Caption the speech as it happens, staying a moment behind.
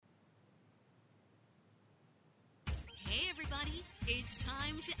everybody. It's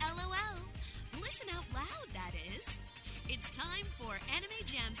time to LOL. Listen out loud, that is. It's time for Anime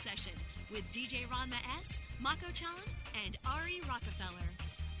Jam Session with DJ Ranma S, Mako-chan, and Ari Rockefeller.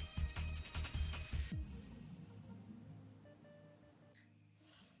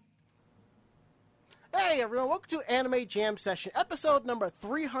 Hey everyone, welcome to Anime Jam Session, episode number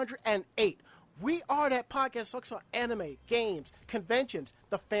 308. We are that podcast that talks about anime, games, conventions,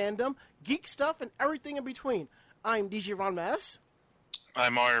 the fandom, geek stuff, and everything in between. I'm DJ Ranma S.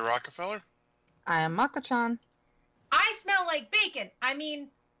 I'm Ari Rockefeller. I am Mako-chan. I smell like bacon. I'm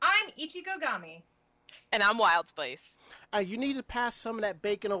Ichigo Gami. And I'm Wild Spice. You need to pass some of that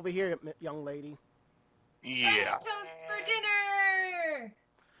bacon over here, young lady. Yeah. French toast for dinner.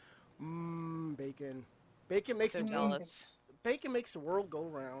 Bacon. Bacon makes So jealous. Bacon makes the world go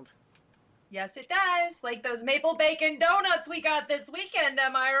round. Yes, it does. Like those maple bacon donuts we got this weekend,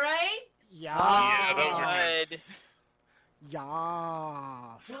 am I right? Yeah. Yeah, those are good.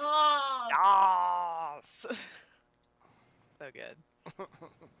 Yas. Yes. So good.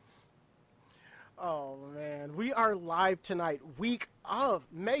 Oh, man. We are live tonight, week of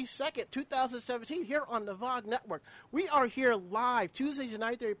May 2nd, 2017, here on the VOG Network. We are here live Tuesdays at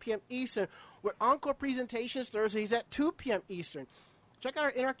 9:30 p.m. Eastern with encore presentations Thursdays at 2 p.m. Eastern. Check out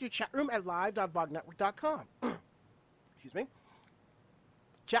our interactive chat room at live.vognetwork.com. Excuse me.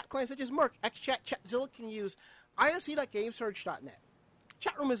 Chat clients such as Merc, XChat, Chatzilla can use irc.gamesurge.net.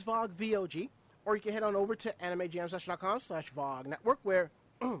 Chat room is VOG, VOG, or you can head on over to animejamsession.com/VOG Network where,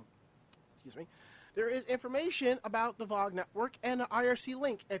 excuse me, there is information about the VOG Network and the IRC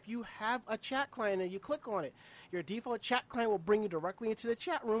link. If you have a chat client and you click on it, your default chat client will bring you directly into the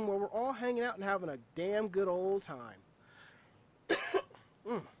chat room where we're all hanging out and having a damn good old time.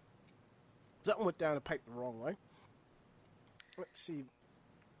 Something went down the pipe the wrong way. Let's see.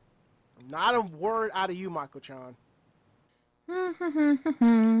 Not a word out of you, Mako-chan.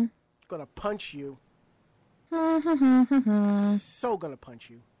 Gonna punch you. So gonna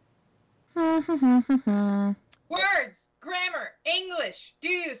punch you. Words, grammar, English. Do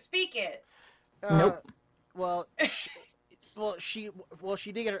you speak it? Nope. Well, she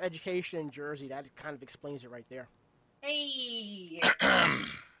did get her education in Jersey. That kind of explains it right there. Hey.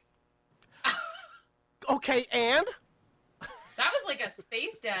 Okay, and? That was like a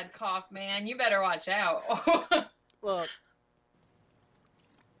space dad cough, man. You better watch out. Look,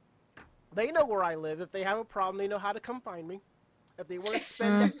 they know where I live. If they have a problem, they know how to come find me. If they want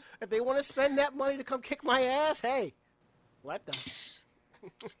to spend that money to come kick my ass, hey, let them.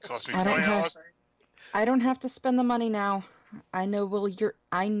 Cost me I don't $20. I don't have to spend the money now. I know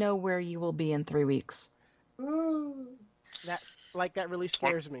where you will be in 3 weeks. That really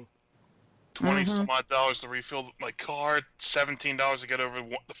scares me. 20 some odd dollars to refill my card, $17 to get over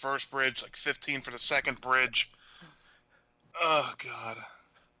the first bridge, like $15 for the second bridge. Oh God.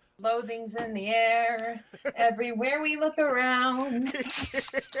 Loathing's in the air. Everywhere we look around.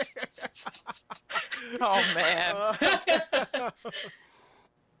 Oh, man.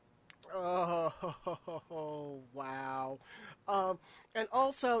 Oh, wow. And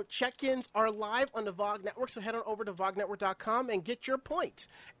also, check-ins are live on the VOG Network, so head on over to VOGnetwork.com and get your points.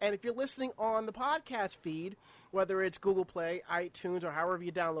 And if you're listening on the podcast feed, whether it's Google Play, iTunes, or however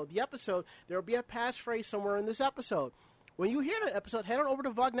you download the episode, there will be a passphrase somewhere in this episode. When you hear that episode, head on over to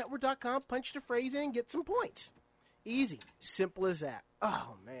VOGnetwork.com, punch the phrase in, and get some points. Easy. Simple as that.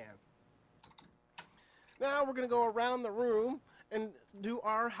 Oh, man. Now we're going to go around the room and do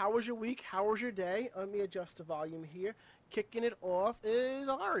our How Was Your Week? How Was Your Day? Let me adjust the volume here. Kicking it off is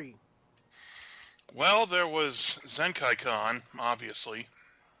Ari. Well, there was Zenkai-Con, obviously.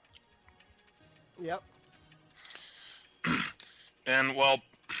 Yep. And, well,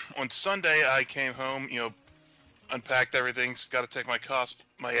 on Sunday I came home, unpacked everything, got to take my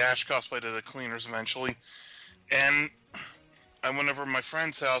Ash cosplay to the cleaners eventually. And I went over to my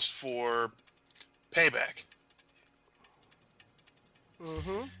friend's house for Payback.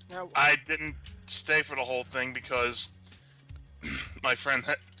 Now, I didn't stay for the whole thing because my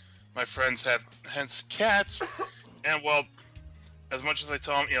friends have hence cats, and well, as much as I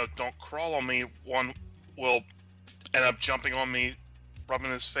tell them, don't crawl on me, one will end up jumping on me, rubbing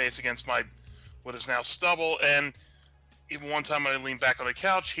his face against what is now stubble, and even one time when I leaned back on the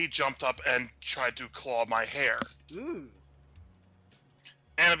couch, he jumped up and tried to claw my hair. ooh.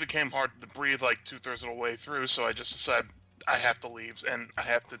 And it became hard to breathe like 2/3 of the way through, so I just decided I have to leave, and I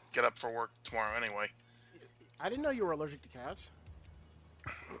have to get up for work tomorrow anyway. I didn't know you were allergic to cats.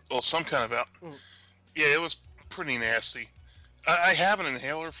 Well, some kind of Yeah, it was pretty nasty. I have an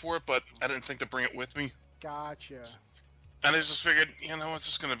inhaler for it, but I didn't think to bring it with me. Gotcha. And I just figured, it's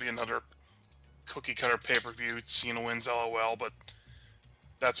just going to be another cookie cutter pay-per-view, Cena wins LOL, but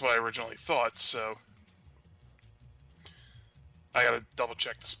that's what I originally thought, so I gotta double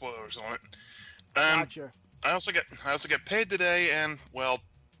check the spoilers on it. Gotcha. I also get paid today, and well,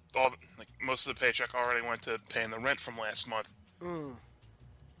 most of the paycheck already went to paying the rent from last month. I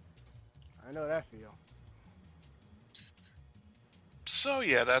know that feel. So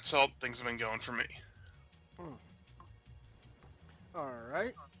yeah, that's how things have been going for me. All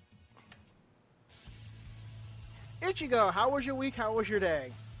right. Ichigo, how was your week? How was your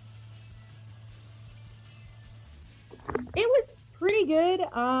day? It was pretty good.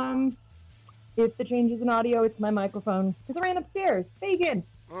 If the changes in audio, it's my microphone because I ran upstairs. Bacon.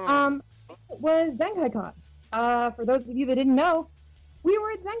 It was Zenkai Con. For those of you that didn't know, we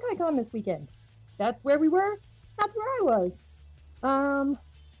were at Zenkai Con this weekend. That's where we were. That's where I was.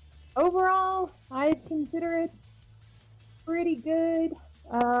 Overall, I'd consider it pretty good.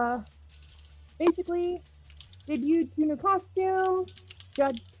 Basically, debuted 2 new costumes,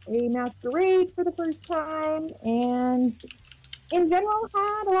 judged a masquerade for the first time, and in general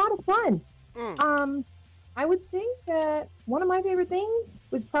had a lot of fun. I would think that one of my favorite things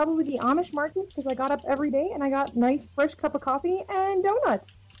was probably the Amish market because I got up every day and I got a nice fresh cup of coffee and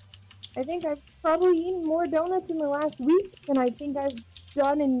donuts. I think I've probably eaten more donuts in the last week than I think I've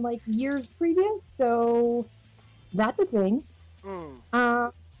done in like years previous, so that's a thing.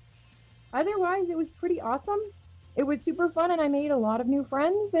 Otherwise, it was pretty awesome. It was super fun and I made a lot of new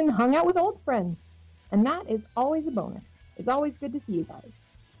friends and hung out with old friends. And that is always a bonus. It's always good to see you guys.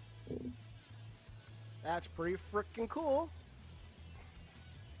 That's pretty freaking cool.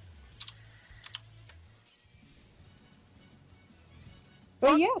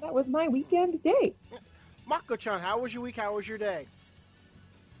 But yeah, that was my weekend day. Mako-chan, how was your week? How was your day?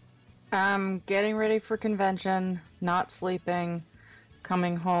 Getting ready for convention, not sleeping,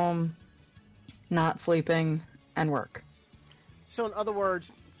 coming home, not sleeping, and work. So in other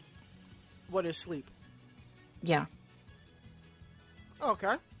words, what is sleep? Yeah.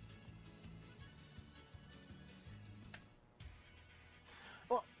 Okay.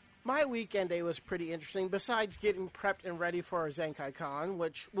 Well, my weekend day was pretty interesting, besides getting prepped and ready for Zenkai Con,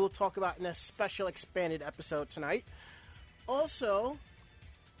 which we'll talk about in a special expanded episode tonight. Also,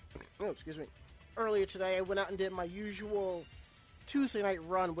 earlier today I went out and did my usual Tuesday night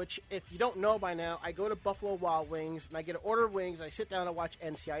run, which, if you don't know by now, I go to Buffalo Wild Wings, and I get an order of wings, and I sit down and watch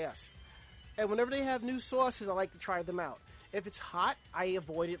NCIS. And whenever they have new sauces, I like to try them out. If it's hot, I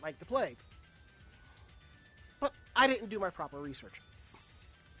avoid it like the plague. But I didn't do my proper research.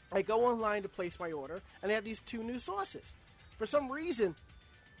 I go online to place my order, and they have these 2 new sauces. For some reason,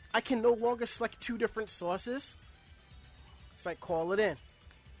 I can no longer select 2 different sauces, so I call it in.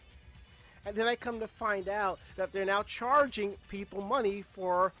 And then I come to find out that they're now charging people money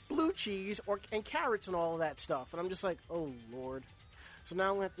for blue cheese and carrots and all of that stuff. And I'm just like, oh, Lord. So now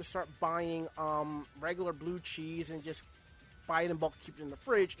I'm going to have to start buying regular blue cheese and just buy it in bulk, keep it in the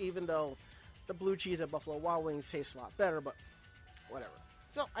fridge, even though the blue cheese at Buffalo Wild Wings tastes a lot better, but whatever.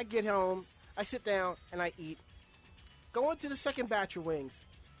 So I get home, I sit down, and I eat. Go into the second batch of wings.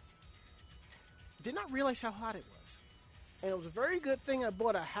 Did not realize how hot it was. And it was a very good thing I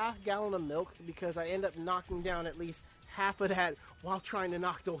bought a half-gallon of milk because I ended up knocking down at least half of that while trying to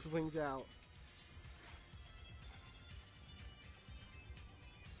knock those wings out.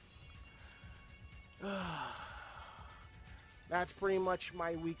 That's pretty much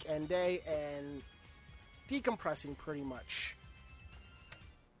my weekend day and decompressing pretty much.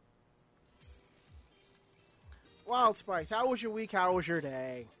 Wild Spice, how was your week? How was your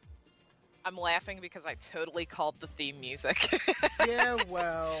day? I'm laughing because I totally called the theme music. Yeah,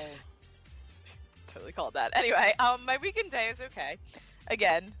 well. Totally called that. Anyway, my weekend day is okay.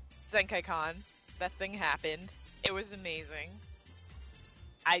 Again, Zenkai Con. That thing happened. It was amazing.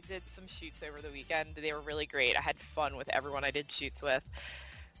 I did some shoots over the weekend. They were really great. I had fun with everyone I did shoots with.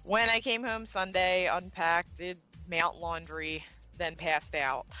 When I came home Sunday, unpacked, did mount laundry, then passed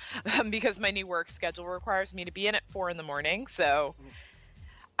out because my new work schedule requires me to be in at 4 in the morning. So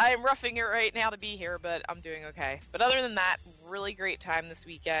I'm roughing it right now to be here, but I'm doing okay. But other than that, really great time this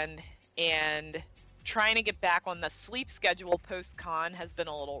weekend, and trying to get back on the sleep schedule post-con has been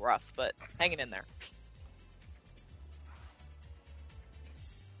a little rough, but hanging in there.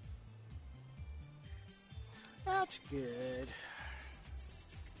 That's good.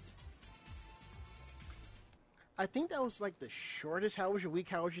 I think that was like the shortest How Was Your Week,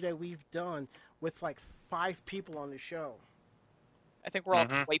 How Was Your Day we've done with like 5 people on the show. I think we're all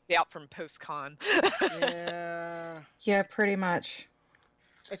wiped out from post-con. Yeah. Yeah, pretty much.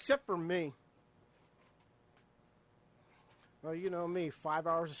 Except for me. Well, you know me, 5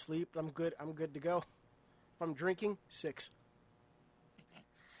 hours of sleep, I'm good to go. If I'm drinking, 6.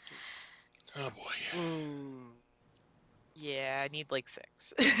 Oh boy. Yeah, I need like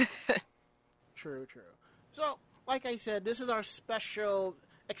 6. True. So, like I said, this is our special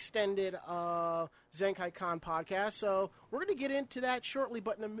extended Zenkai Con podcast. So we're going to get into that shortly.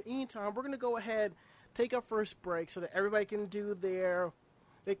 But in the meantime, we're going to go ahead, take our first break so that everybody can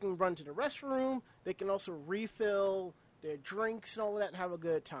they can run to the restroom. They can also refill their drinks and all of that and have a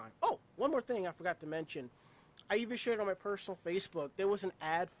good time. Oh, one more thing I forgot to mention. I even shared on my personal Facebook. There was an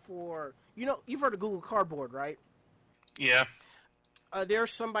ad for, you've heard of Google Cardboard, right? Yeah.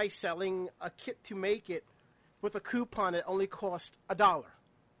 There's somebody selling a kit to make it with a coupon that only cost $1.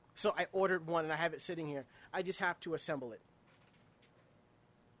 So I ordered one and I have it sitting here. I just have to assemble it.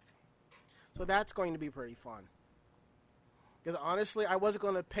 So that's going to be pretty fun. Because honestly, I wasn't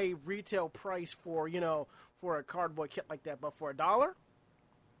going to pay retail price for a cardboard kit like that, but for $1,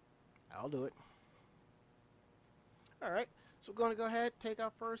 I'll do it. All right, so we're going to go ahead, take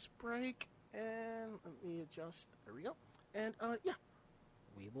our first break, and let me adjust. There we go. And, yeah,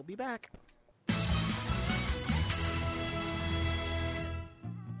 we will be back.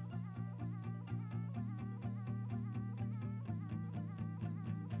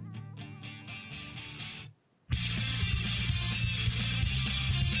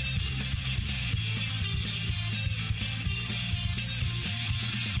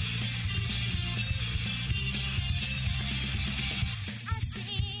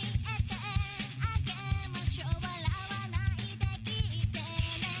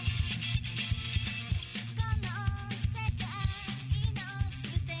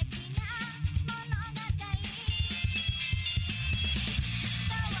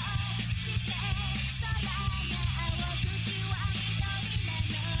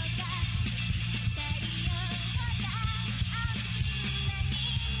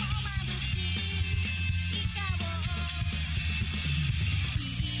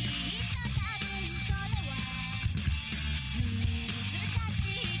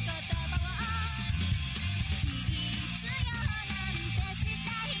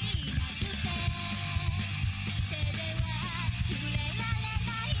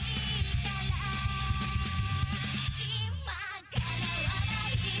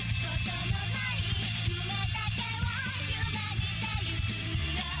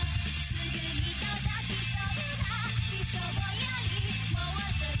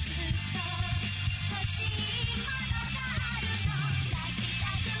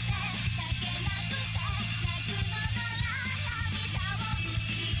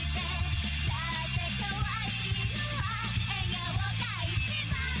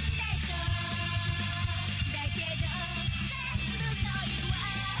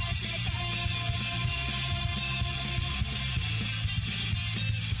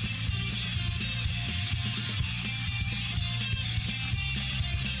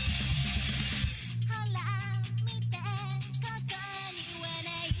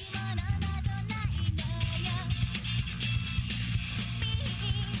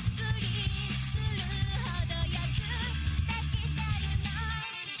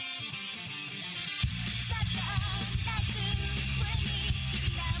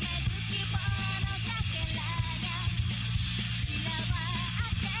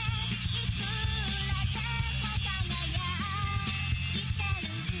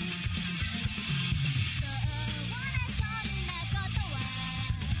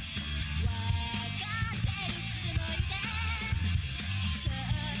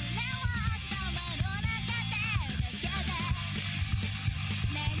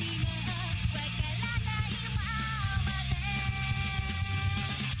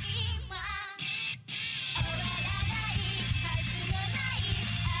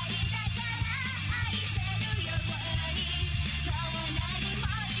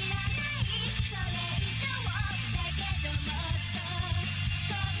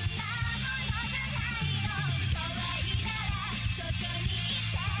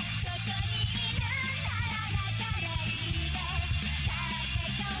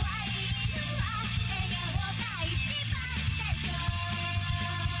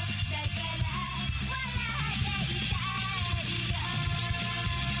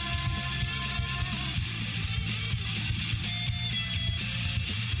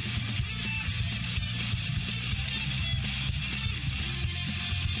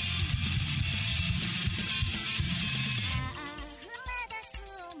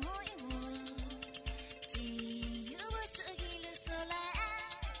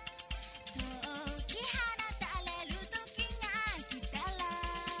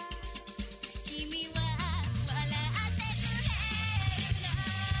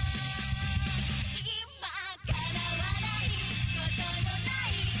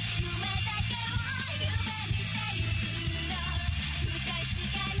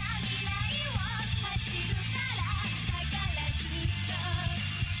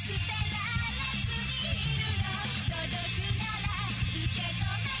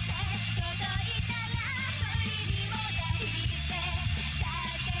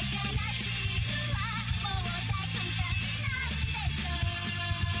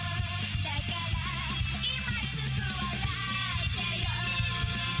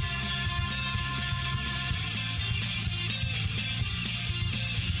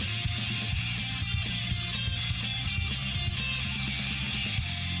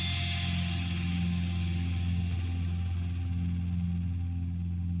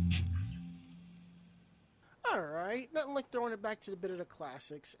 right, nothing like throwing it back to the bit of the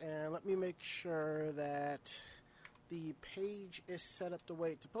classics. And let me make sure that the page is set up the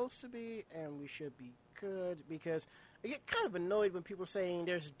way it's supposed to be, and we should be good, because I get kind of annoyed when people are saying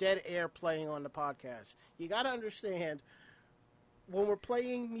there's dead air playing on the podcast. You got to understand, when we're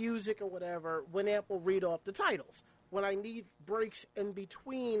playing music or whatever, Winamp will read off the titles. When I need breaks in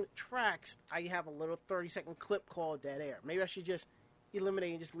between tracks, I have a little 30-second clip called dead air. Maybe I should just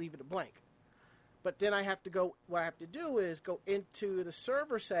eliminate and just leave it a blank. But then I have to go, what I have to do is go into the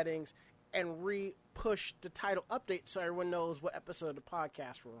server settings and re-push the title update so everyone knows what episode of the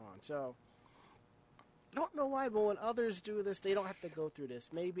podcast we're on. So, I don't know why, but when others do this, they don't have to go through this.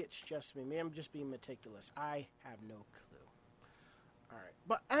 Maybe it's just me. Maybe I'm just being meticulous. I have no clue. All right.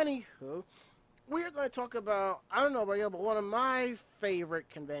 But anywho, we're going to talk about, I don't know about you, but one of my favorite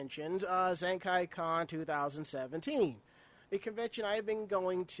conventions, Zenkai Con 2017. A convention I've been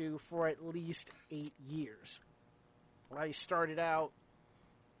going to for at least 8 years. I started out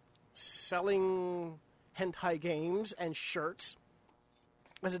selling hentai games and shirts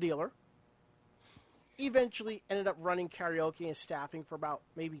as a dealer. Eventually ended up running karaoke and staffing for about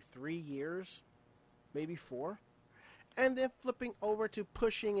maybe 3 years, maybe 4. And then flipping over to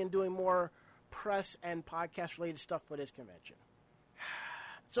pushing and doing more press and podcast related stuff for this convention.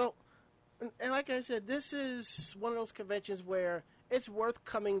 So, and like I said, this is one of those conventions where it's worth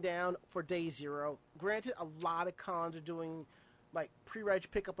coming down for day zero. Granted, a lot of cons are doing like pre-reg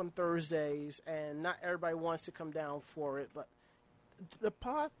pickup on Thursdays, and not everybody wants to come down for it. But the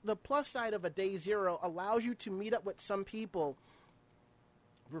plus side of a day zero allows you to meet up with some people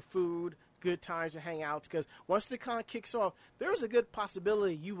for food, good times, and hangouts. Because once the con kicks off, there's a good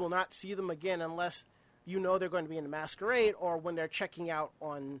possibility you will not see them again unless you know they're going to be in the masquerade or when they're checking out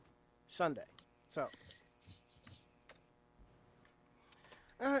on Sunday. So,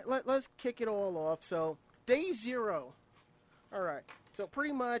 all right, let's kick it all off. So, day zero. All right. So,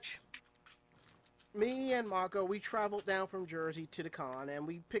 pretty much, me and Mako, we traveled down from Jersey to the con, and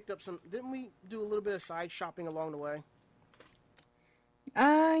we picked up some. Didn't we do a little bit of side shopping along the way?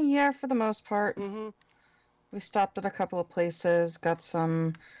 Yeah, for the most part. Mm-hmm. We stopped at a couple of places, got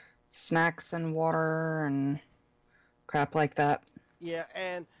some snacks and water and crap like that. Yeah,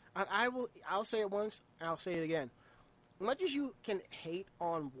 and I'll say it once, I'll say it again. Much as you can hate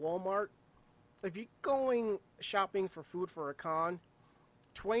on Walmart, if you're going shopping for food for a con,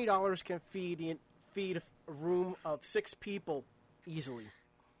 $20 can feed a room of 6 people easily,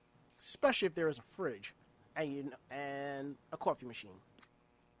 especially if there is a fridge and a coffee machine.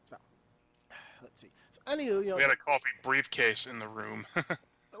 So, let's see. So, anywho, we had a coffee briefcase in the room.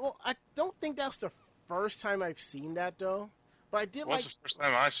 Well, I don't think that's the first time I've seen that, though. But I did the first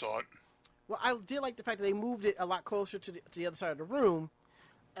time I saw it. Well, I did like the fact that they moved it a lot closer to the other side of the room,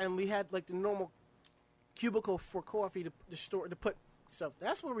 and we had like the normal cubicle for coffee to store to put stuff.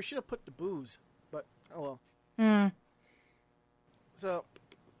 That's where we should have put the booze, but oh well. So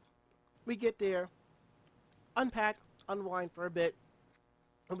we get there, unpack, unwind for a bit,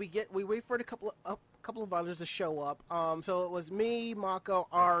 and we wait for a couple of others to show up. So it was me, Mako,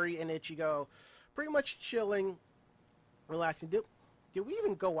 Ari, and Ichigo, pretty much chilling, relaxing. Did we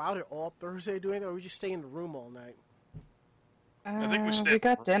even go out at all Thursday doing that, or we just stay in the room all night? I think we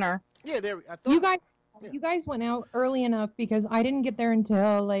got dinner. Yeah, You guys went out early enough because I didn't get there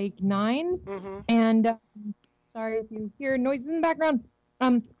until like 9. Mm-hmm. And sorry if you hear noises in the background.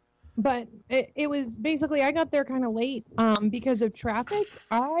 But it was basically I got there kind of late because of traffic.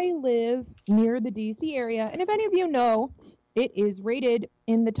 I live near the DC area, and if any of you know, it is rated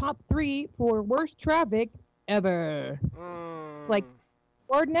in the top 3 for worst traffic ever. It's like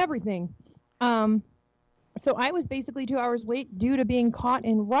and everything. So I was basically 2 hours late due to being caught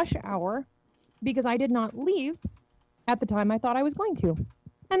in rush hour because I did not leave at the time I thought I was going to.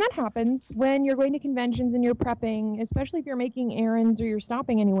 And that happens when you're going to conventions and you're prepping, especially if you're making errands or you're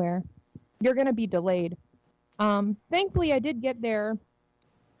stopping anywhere. You're going to be delayed. Thankfully, I did get there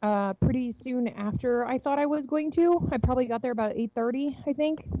pretty soon after I thought I was going to. I probably got there about 8:30, I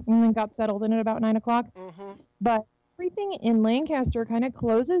think, and then got settled in at about 9 o'clock. Mm-hmm. But everything in Lancaster kind of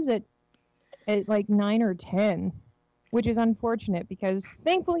closes at like 9 or 10, which is unfortunate because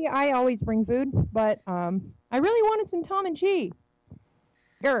thankfully I always bring food, but I really wanted some Tom and Chi.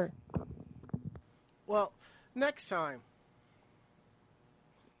 Grr. Well, next time.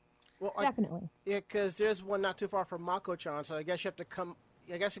 Well, Definitely. Yeah, because there's one not too far from Mako-chan, so I guess you have to come.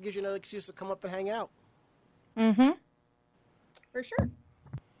 I guess it gives you another excuse to come up and hang out. Mm-hmm. For sure.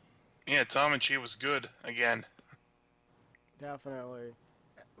 Yeah, Tom and Chi was good again. Definitely.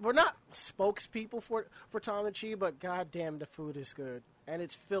 We're not spokespeople for Tom and Chi, but goddamn, the food is good and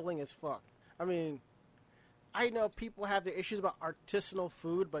it's filling as fuck. I mean, I know people have their issues about artisanal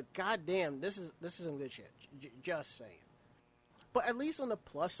food, but goddamn, this is some good shit. Just saying. But at least on the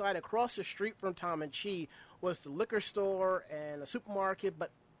plus side, across the street from Tom and Chi was the liquor store and a supermarket,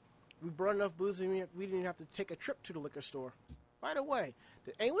 but we brought enough booze and we didn't even have to take a trip to the liquor store. By the way,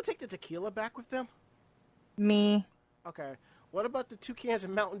 did anyone take the tequila back with them? Me. Okay. What about the 2 cans of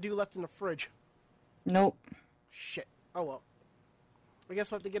Mountain Dew left in the fridge? Nope. Shit. Oh well. I guess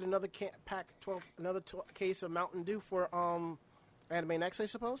we'll have to get another case of Mountain Dew for Anime Next, I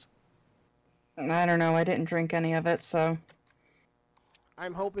suppose. I don't know. I didn't drink any of it, so.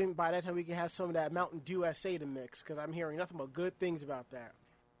 I'm hoping by that time we can have some of that Mountain Dew SA to mix, because I'm hearing nothing but good things about that.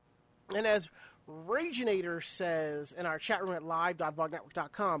 And as Raginator says in our chat room at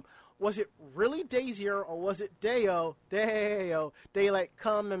live.vognetwork.com, was it really Day Zero or was it Dayo, daylight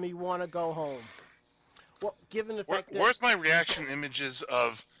come and we want to go home? Well, given the fact that... Where's my reaction images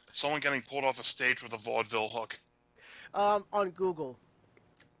of someone getting pulled off a stage with a vaudeville hook? On Google.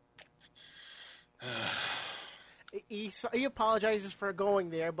 He apologizes for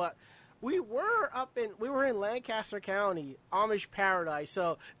going there, but we were in Lancaster County, Amish Paradise,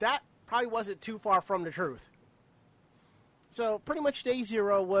 so that probably wasn't too far from the truth. So pretty much Day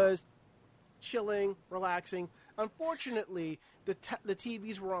Zero was chilling, relaxing. Unfortunately, the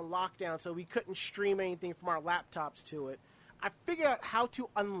TVs were on lockdown, so we couldn't stream anything from our laptops to it. I figured out how to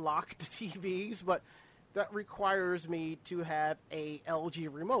unlock the TVs, but that requires me to have a LG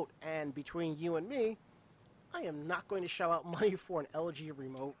remote. And between you and me, I am not going to shell out money for an LG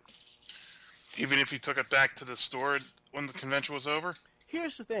remote. Even if you took it back to the store when the convention was over?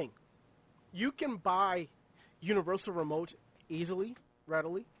 Here's the thing. You can buy universal remotes easily,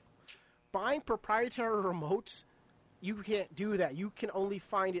 readily. Buying proprietary remotes, you can't do that. You can only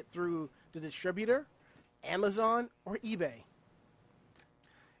find it through the distributor, Amazon, or eBay.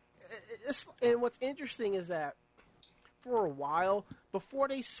 And what's interesting is that for a while, before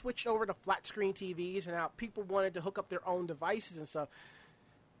they switched over to flat screen TVs and how people wanted to hook up their own devices and stuff,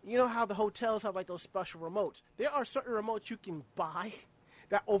 you know how the hotels have like those special remotes? There are certain remotes you can buy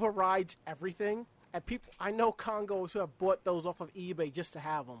that overrides everything. And people, I know Congos who have bought those off of eBay just to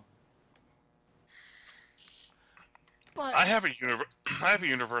have them. But I have a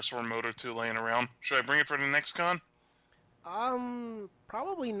universal remote or two laying around. Should I bring it for the next con?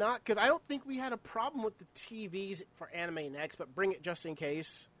 Probably not, because I don't think we had a problem with the TVs for Anime Next, but bring it just in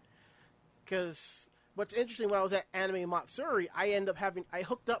case. Because what's interesting, when I was at Anime Matsuri, I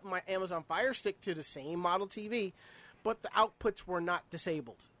hooked up my Amazon Fire Stick to the same model TV, but the outputs were not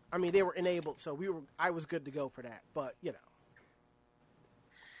disabled. I mean, they were enabled, so I was good to go for that, but, you know.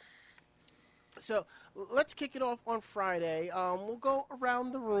 So, let's kick it off on Friday. We'll go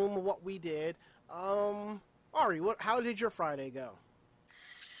around the room of what we did. Ari, how did your Friday go?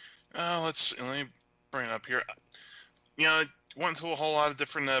 Let's see. Let me bring it up here. You know, went to a whole lot of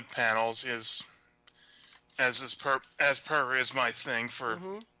different panels, as per is my thing for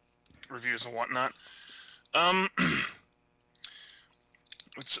reviews and whatnot.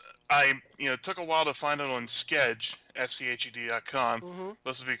 I took a while to find it on Sketch, SCHED.com.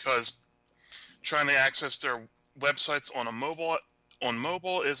 This is because trying to access their websites on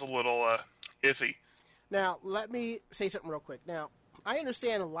mobile is a little iffy. Now, let me say something real quick. Now, I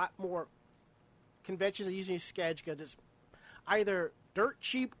understand a lot more conventions are using Sketch because it's either dirt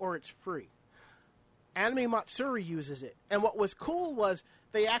cheap or it's free. Anime Matsuri uses it. And what was cool was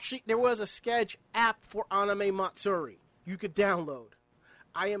there was a Sketch app for Anime Matsuri you could download.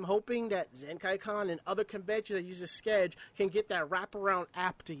 I am hoping that ZenkaiCon and other conventions that use Sketch can get that wraparound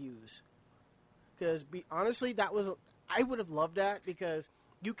app to use. Because, honestly, I would have loved that because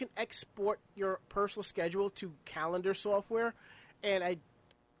you can export your personal schedule to calendar software, and I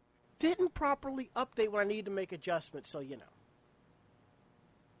didn't properly update when I needed to make adjustments, so you know.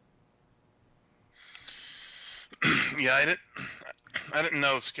 Yeah, I didn't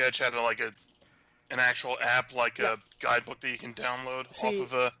know Sketch had an actual app, like a guidebook that you can download off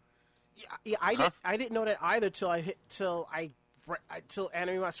of a. Yeah, I didn't know that either till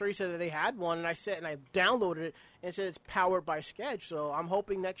Anime Matsuri said that they had one, and I downloaded it and it said it's powered by Sketch. So I'm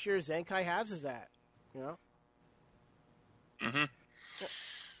hoping next year Zenkai has that. You know.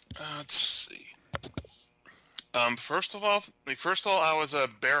 Let's see. First of all, I was a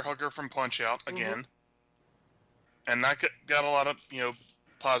bear hugger from Punch Out again, and that got a lot of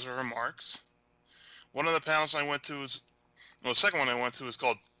positive remarks. One of the panels I went to the second one I went to was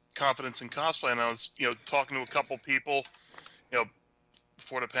called Confidence in Cosplay, and I was talking to a couple people,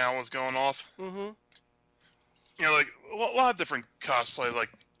 before the panel was going off. Like a lot of different cosplay, like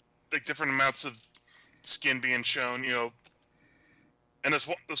different amounts of skin being shown, and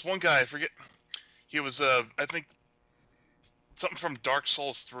this one guy, I forget, He was, I think, something from Dark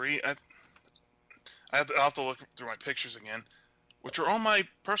Souls 3. I'll have to look through my pictures again, which are on my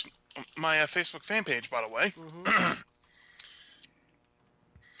Facebook fan page, by the way. Mm-hmm.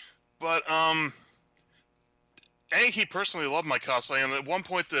 But he personally loved my cosplay, and at one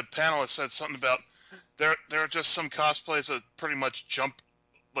point the panelist said something about there are just some cosplays that pretty much jump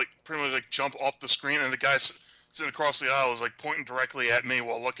off the screen, and the guy sitting across the aisle was like pointing directly at me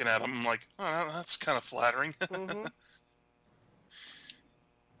while looking at him. I'm like, oh, that's kind of flattering. Mm-hmm.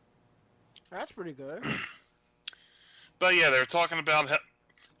 That's pretty good. But yeah, they're talking about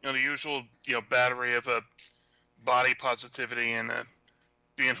the usual battery of body positivity and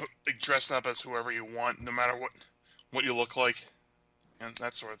being dressed up as whoever you want, no matter what you look like, and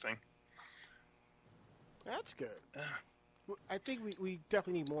that sort of thing. That's good. I think we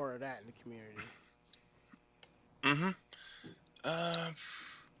definitely need more of that in the community. Mm-hmm.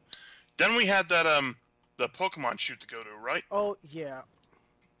 Then we had that the Pokemon shoot to go to, right? Oh yeah.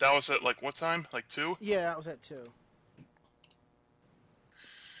 That was at what time? 2? Yeah, that was at 2.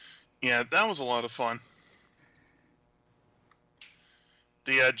 Yeah, that was a lot of fun.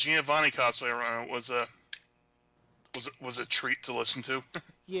 The Giovanni cosplay run was a treat to listen to.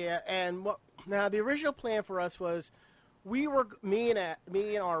 Yeah, and now the original plan for us was me and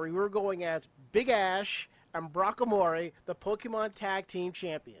Ari, we were going as Big Ash and Brockamori, the Pokemon Tag Team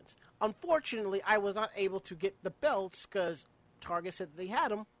Champions. Unfortunately, I was not able to get the belts because Target said that they had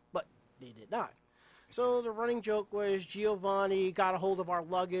them, but they did not. So the running joke was Giovanni got a hold of our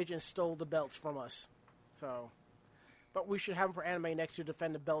luggage and stole the belts from us. But we should have them for anime next to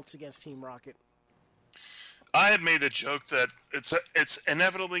defend the belts against Team Rocket. I had made a joke that it's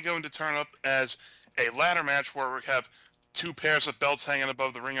inevitably going to turn up as a ladder match where we have 2 pairs of belts hanging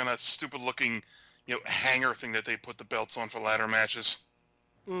above the ring on that stupid-looking, hanger thing that they put the belts on for ladder matches.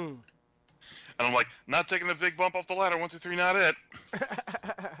 Mm. And I'm like, not taking a big bump off the ladder. 1, 2, 3, not it.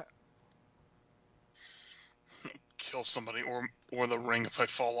 Kill somebody or the ring if I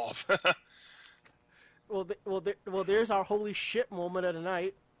fall off. Well, there's our holy shit moment of the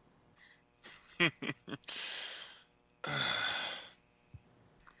night.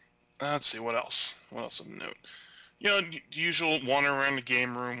 Let's see, what else? What else of note? The usual wander around the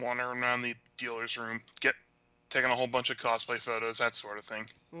game room, wander around the dealer's room, taking a whole bunch of cosplay photos, that sort of thing.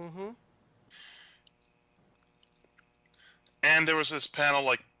 Mm-hmm. And there was this panel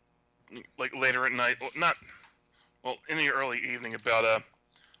like later at night, in the early evening about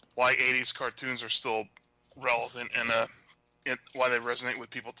why 80s cartoons are still relevant and why they resonate with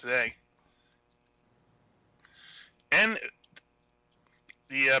people today. And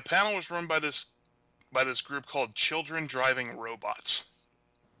the panel was run by this group called Children Driving Robots.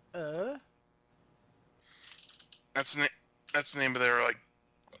 That's the name of their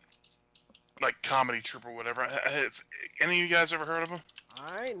like comedy troupe or whatever. Have any of you guys ever heard of them?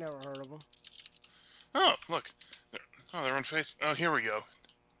 I ain't never heard of them. Oh, look. They're on Facebook. Oh, here we go.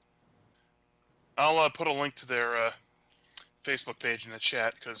 I'll put a link to their Facebook page in the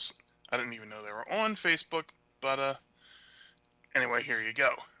chat because I didn't even know they were on Facebook. But anyway, here you go.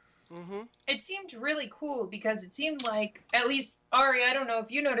 Mm-hmm. It seemed really cool because it seemed like, at least, Ari, I don't know if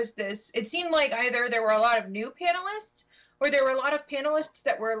you noticed this, it seemed like either there were a lot of new panelists or there were a lot of panelists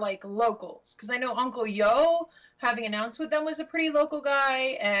that were like locals. Because I know Uncle Yo, having announced with them, was a pretty local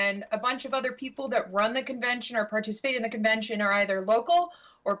guy, and a bunch of other people that run the convention or participate in the convention are either local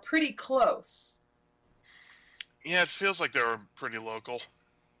or pretty close. Yeah, it feels like they were pretty local.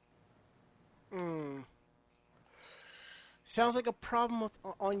 Hmm. Sounds like a problem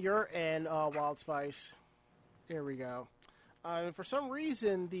on your end, Wild Spice. Here we go. For some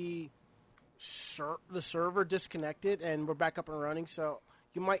reason, the server disconnected, and we're back up and running. So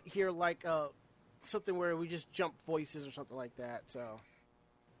you might hear something where we just jump voices or something like that. So.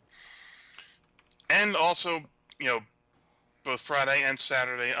 And also, both Friday and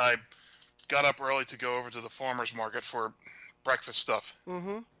Saturday, I got up early to go over to the farmer's market for breakfast stuff.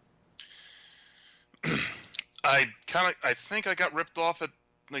 Mm-hmm. I think I got ripped off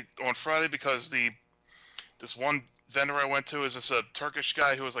on Friday because this one vendor I went to is a Turkish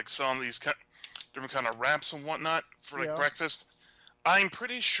guy who was selling these different kind of wraps and whatnot for breakfast. I'm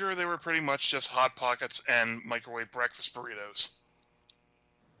pretty sure they were pretty much just Hot Pockets and microwave breakfast burritos.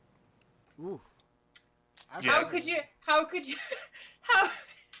 Ooh. Yeah. How could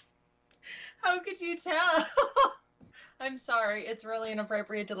you tell? I'm sorry. It's really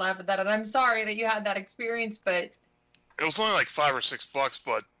inappropriate to laugh at that, and I'm sorry that you had that experience, but it was only like $5 or $6,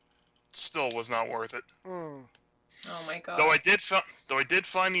 but still was not worth it. Mm. Oh my god. Though I did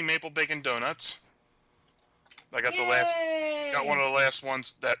find the maple bacon donuts. I got Yay! got one of the last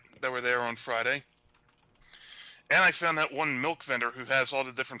ones that were there on Friday. And I found that one milk vendor who has all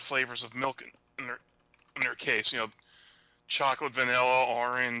the different flavors of milk in their case. You know, chocolate, vanilla,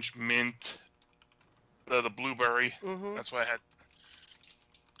 orange, mint, the blueberry. Mm-hmm. That's what I had.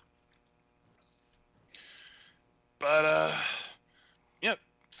 But yeah,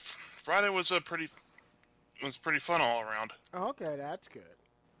 Friday was pretty fun all around. Okay, that's good.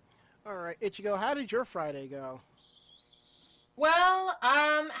 All right, Ichigo, how did your Friday go? Well,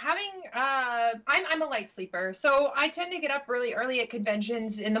 I'm a light sleeper, so I tend to get up really early at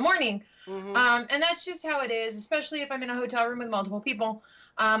conventions in the morning. Mm-hmm. And that's just how it is, especially if I'm in a hotel room with multiple people.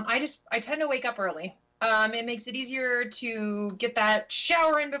 I tend to wake up early. It makes it easier to get that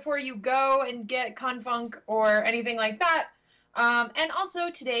shower in before you go and get Confunk or anything like that. And also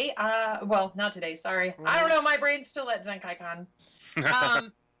today, well, not today, sorry. I don't know, my brain's still at Zenkai-Con.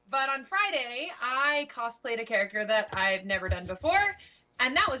 But on Friday, I cosplayed a character that I've never done before,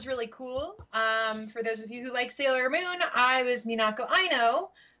 and that was really cool. For those of you who like Sailor Moon, I was Minako Aino,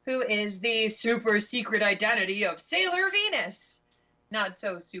 who is the super secret identity of Sailor Venus. Not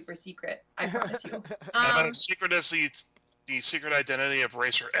so super secret, I promise you. About as secret as the secret identity of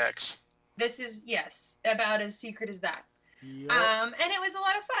Racer X. This is, yes, about as secret as that. Yep. And it was a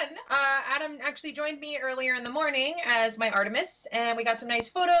lot of fun. Adam actually joined me earlier in the morning as my Artemis, and we got some nice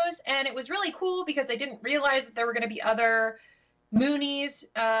photos, and it was really cool because I didn't realize that there were going to be other Moonies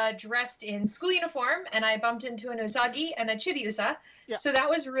dressed in school uniform, and I bumped into an Usagi and a Chibiusa. Yeah. So that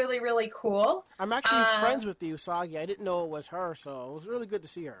was really, really cool. I'm actually friends with the Usagi. I didn't know it was her, so it was really good to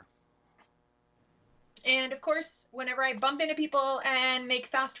see her. And of course, whenever I bump into people and make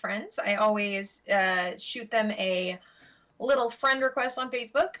fast friends, I always shoot them a little friend request on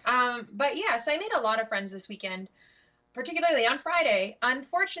Facebook. But yeah, so I made a lot of friends this weekend, particularly on Friday.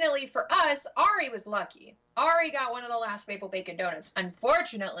 Unfortunately for us, Ari was lucky. Ari got one of the last Maple Bacon donuts.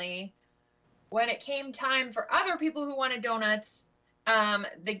 Unfortunately, when it came time for other people who wanted donuts,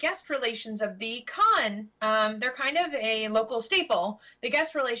 the guest relations of the con, they're kind of a local staple. The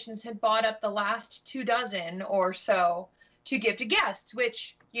guest relations had bought up the last 24 or so to give to guests,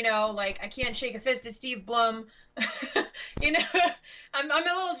 which, you know, like, I can't shake a fist at Steve Blum. You know, I'm a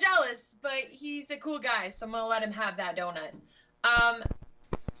little jealous, but he's a cool guy, so I'm gonna let him have that donut.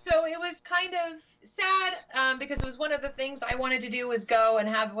 So it was kind of sad, because it was one of the things I wanted to do was go and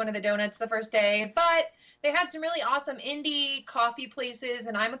have one of the donuts the first day, but they had some really awesome indie coffee places,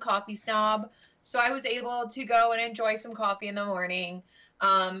 and I'm a coffee snob, so I was able to go and enjoy some coffee in the morning,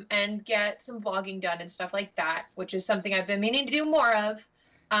 and get some vlogging done and stuff like that, which is something I've been meaning to do more of.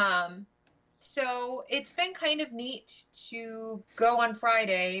 So it's been kind of neat to go on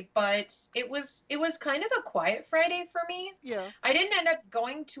Friday, but it was kind of a quiet Friday for me. Yeah. I didn't end up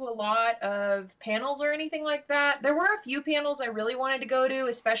going to a lot of panels or anything like that. There were a few panels I really wanted to go to,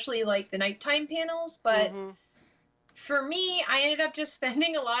 especially like the nighttime panels, but for me, I ended up just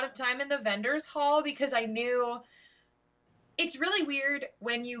spending a lot of time in the vendors hall because I knew it's really weird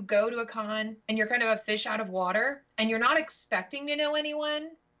when you go to a con and you're kind of a fish out of water and you're not expecting to know anyone.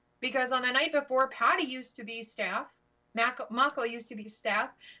 Because on the night before, Patty used to be staff. Mako used to be staff.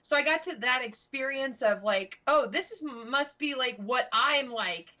 So I got to that experience of like, oh, must be like what I'm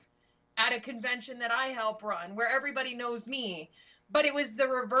like at a convention that I help run, where everybody knows me. But it was the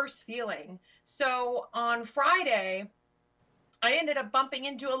reverse feeling. So on Friday, I ended up bumping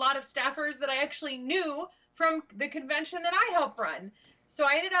into a lot of staffers that I actually knew from the convention that I help run. So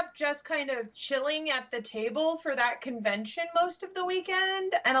I ended up just kind of chilling at the table for that convention most of the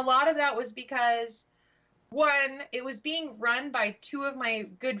weekend. And a lot of that was because, one, it was being run by two of my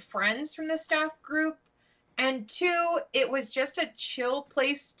good friends from the staff group. And two, it was just a chill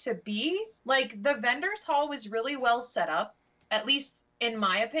place to be. Like, the vendors hall was really well set up, at least in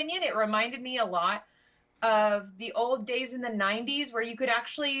my opinion. It reminded me a lot of the old days in the 90s where you could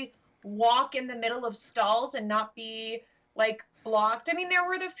actually walk in the middle of stalls and not be, like, blocked. I mean, there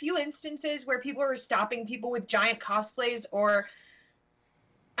were the few instances where people were stopping people with giant cosplays, or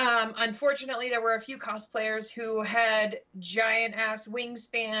unfortunately there were a few cosplayers who had giant ass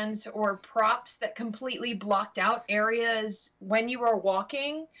wingspans or props that completely blocked out areas when you were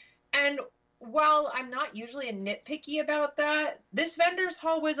walking. And while I'm not usually a nitpicky about that, this vendor's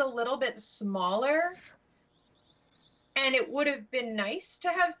hall was a little bit smaller. And it would have been nice to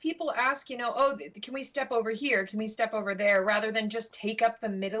have people ask, you know, oh, can we step over here? Can we step over there? Rather than just take up the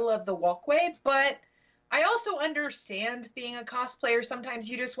middle of the walkway. But I also understand being a cosplayer. Sometimes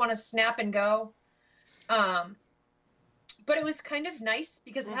you just want to snap and go. But it was kind of nice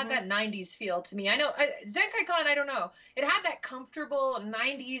because it had that 90s feel to me. I know, Zenkai-Con, I don't know. It had that comfortable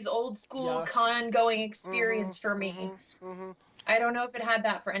 90s old school con-going experience for me. I don't know if it had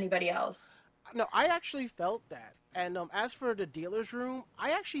that for anybody else. No, I actually felt that. And as for the dealer's room,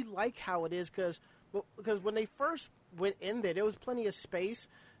 I actually like how it is because when they first went in there was plenty of space.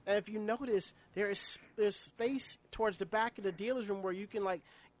 And if you notice, there's space towards the back of the dealer's room where you can like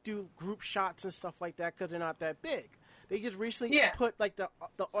do group shots and stuff like that because they're not that big. They just recently put like the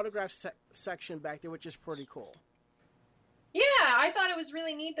autograph section back there, which is pretty cool. Yeah, I thought it was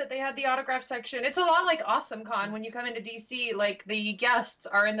really neat that they had the autograph section. It's a lot like Awesome Con when you come into DC. Like the guests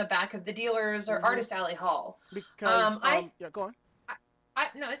are in the back of the dealers or Artist Alley Hall. Because yeah, go on.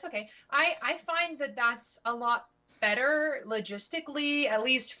 No, it's okay. I find that that's a lot better logistically, at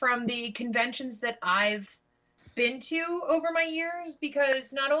least from the conventions that I've been to over my years,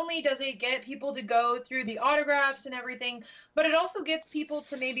 because not only does it get people to go through the autographs and everything, but it also gets people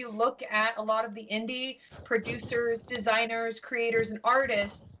to maybe look at a lot of the indie producers, designers, creators, and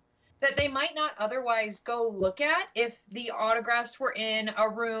artists that they might not otherwise go look at if the autographs were in a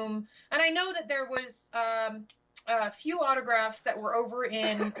room. And I know that there was a few autographs that were over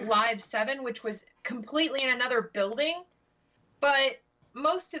in Live 7, which was completely in another building, but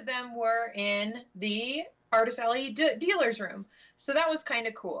most of them were in the Artist Alley dealer's room. So that was kind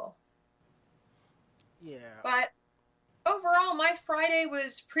of cool. Yeah. But overall, my Friday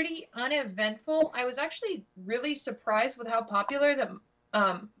was pretty uneventful. I was actually really surprised with how popular that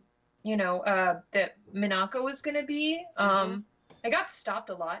Minako was going to be. I got stopped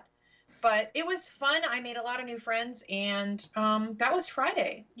a lot, but it was fun. I made a lot of new friends, and that was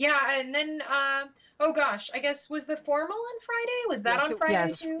Friday. Yeah, and then oh gosh, I guess was the formal on Friday? Was that on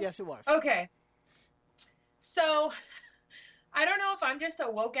Friday too? Yes, it was. Okay. So, I don't know if I'm just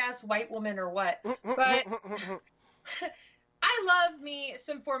a woke-ass white woman or what, but I love me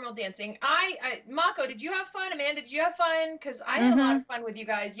some formal dancing. Mako, did you have fun? Amanda, did you have fun? Because I had a lot of fun with you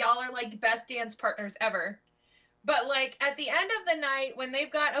guys. Y'all are like best dance partners ever. But like at the end of the night when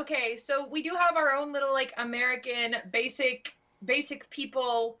they've got, okay, so we do have our own little like American basic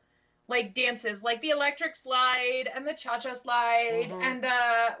people like dances, like the electric slide and the cha-cha slide and the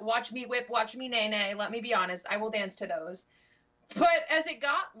watch me whip, watch me nay-nay. Let me be honest, I will dance to those. But as it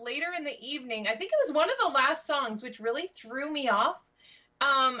got later in the evening, I think it was one of the last songs, which really threw me off.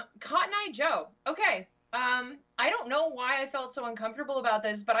 Cotton Eye Joe. Okay. I don't know why I felt so uncomfortable about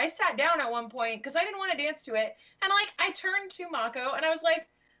this, but I sat down at one point because I didn't want to dance to it. And like, I turned to Mako and I was like,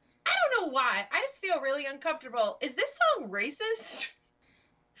 I don't know why. I just feel really uncomfortable. Is this song racist?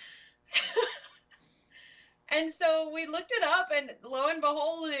 And so we looked it up, and lo and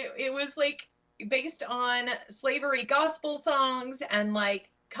behold, it was like based on slavery gospel songs, and like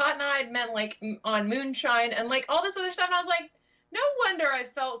cotton-eyed meant like on moonshine and like all this other stuff. And I was like, no wonder I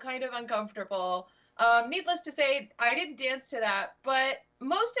felt kind of uncomfortable. Needless to say, I didn't dance to that, but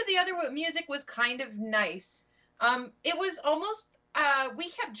most of the other music was kind of nice. It was almost, we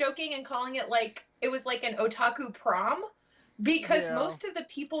kept joking and calling it like, it was like an otaku prom. Because most of the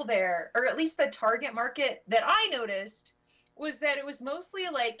people there, or at least the target market that I noticed, was that it was mostly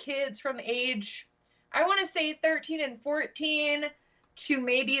like kids from age, I want to say 13 and 14 to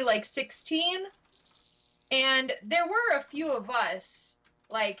maybe like 16. And there were a few of us,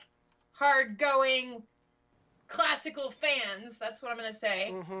 like hard-going classical fans, that's what I'm going to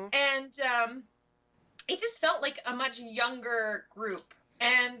say. And it just felt like a much younger group.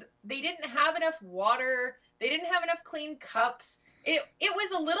 And they didn't have enough water. They didn't have enough clean cups. It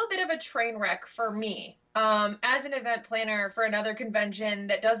was a little bit of a train wreck for me as an event planner for another convention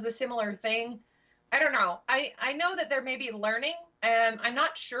that does the similar thing. I don't know. I know that they're maybe learning. I'm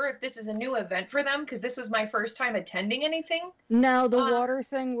not sure if this is a new event for them because this was my first time attending anything. No, the water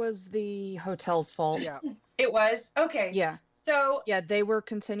thing was the hotel's fault. Yeah. It was? Okay. Yeah. So. Yeah, they were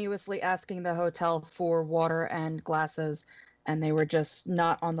continuously asking the hotel for water and glasses, and they were just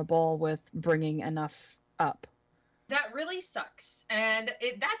not on the ball with bringing enough up. That really sucks, and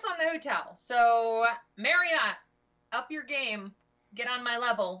that's on the hotel. So Marriott, up your game, get on my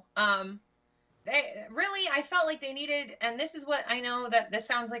level. I felt like they needed, and this is what I know that this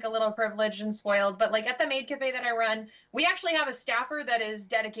sounds like a little privileged and spoiled, but like at the Maid Cafe that I run, we actually have a staffer that is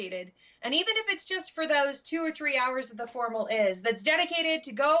dedicated, and even if it's just for those 2 or 3 hours that the formal is, that's dedicated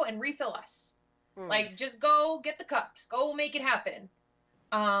to go and refill us. Like, just go get the cups, go make it happen.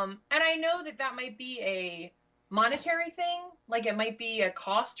 And I know that might be a monetary thing, like it might be a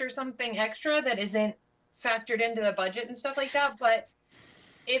cost or something extra that isn't factored into the budget and stuff like that, but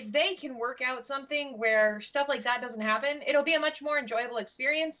if they can work out something where stuff like that doesn't happen, it'll be a much more enjoyable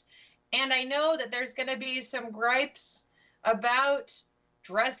experience. And I know that there's going to be some gripes about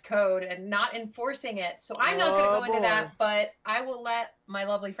dress code and not enforcing it, so I'm not going to go into that, but I will let my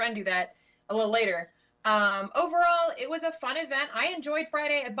lovely friend do that a little later. Overall, it was a fun event. I enjoyed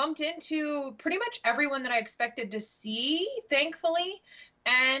Friday. I bumped into pretty much everyone that I expected to see, thankfully.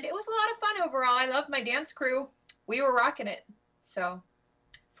 And it was a lot of fun overall. I loved my dance crew. We were rocking it. So,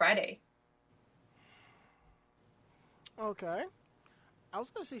 Friday. Okay. I was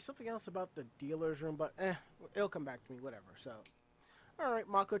going to say something else about the dealer's room, but it'll come back to me, whatever. So, all right,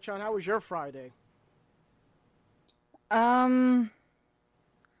 Mako-chan, how was your Friday?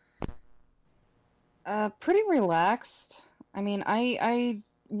 Pretty relaxed. I mean, I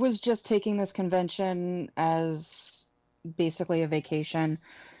was just taking this convention as basically a vacation.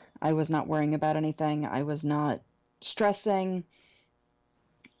 I was not worrying about anything. I was not stressing.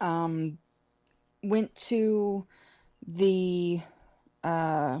 Went to the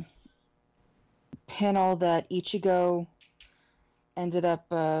panel that Ichigo ended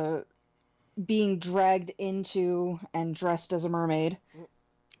up being dragged into and dressed as a mermaid.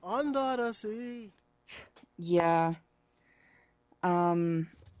 Under the sea. Yeah. But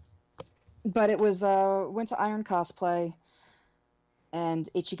it was went to Iron Cosplay, and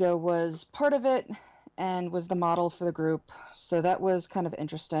Ichigo was part of it and was the model for the group. So that was kind of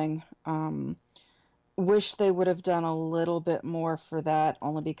interesting. Wish they would have done a little bit more for that,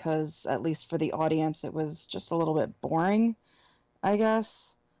 only because, at least for the audience, it was just a little bit boring, I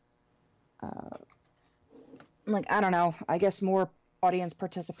guess. I don't know. I guess more audience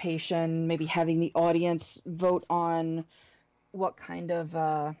participation, maybe having the audience vote on what kind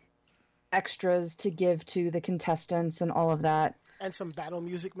of extras to give to the contestants and all of that. And some battle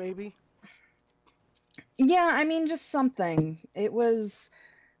music, maybe? Yeah, I mean, just something. It was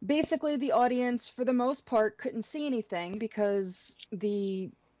basically the audience, for the most part, couldn't see anything because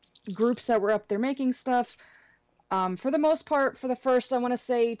the groups that were up there making stuff, for the most part, for the first, I want to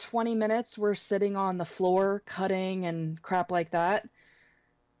say 20 minutes, were sitting on the floor cutting and crap like that.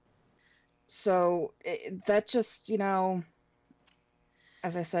 So that just,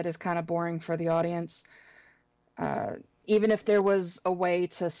 as I said, is kind of boring for the audience. Even if there was a way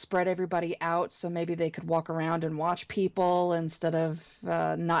to spread everybody out so maybe they could walk around and watch people instead of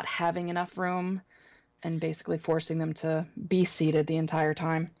not having enough room and basically forcing them to be seated the entire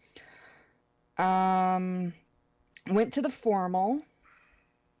time. Went to the formal,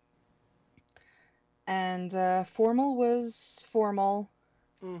 and formal was formal.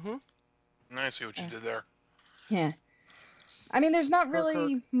 Mm-hmm. I see what you did there. Yeah. I mean, there's not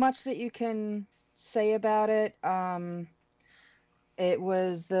really much that you can say about it. It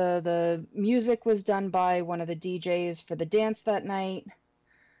was the music was done by one of the DJs for the dance that night,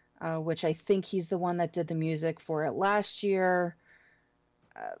 which I think he's the one that did the music for it last year.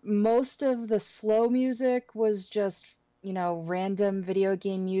 Most of the slow music was just, random video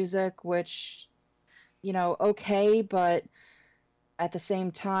game music, which, okay, but at the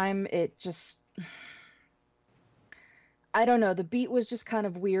same time, it just, I don't know, the beat was just kind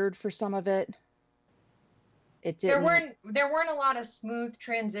of weird for some of it. It didn't... There weren't a lot of smooth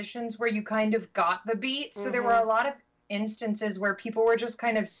transitions where you kind of got the beat, so there were a lot of instances where people were just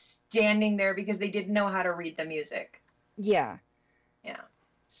kind of standing there because they didn't know how to read the music. Yeah. Yeah.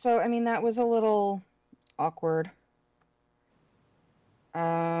 So, I mean, that was a little awkward.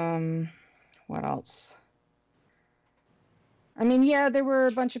 What else? I mean, yeah, there were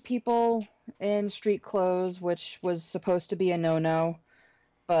a bunch of people in street clothes, which was supposed to be a no-no.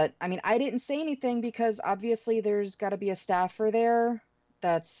 But, I mean, I didn't say anything because obviously there's got to be a staffer there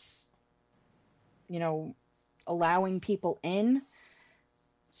that's, allowing people in.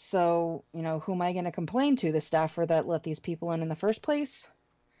 So, who am I going to complain to? The staffer that let these people in the first place?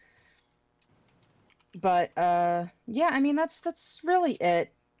 But, yeah, I mean, that's really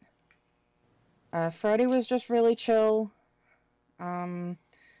it. Friday was just really chill.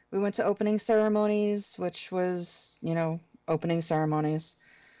 We went to opening ceremonies, which was, opening ceremonies.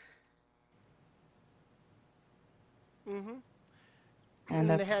 Mm-hmm. And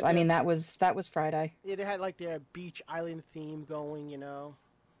that's, I mean, that was Friday. Yeah, they had like their beach island theme going,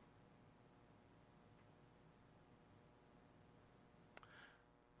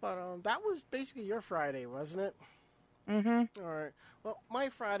 But that was basically your Friday, wasn't it? Mm-hmm. All right. Well, my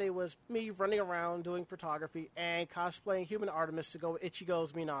Friday was me running around doing photography and cosplaying Human Artemis to go with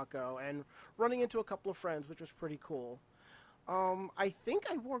Ichigo's Minako and running into a couple of friends, which was pretty cool. I think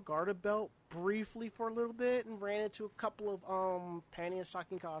I wore Garda Belt briefly for a little bit and ran into a couple of panty and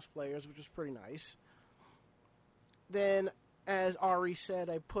stocking cosplayers, which was pretty nice. Then, as Ari said,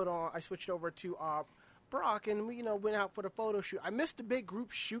 I switched over to Brock, and we, went out for the photo shoot. I missed the big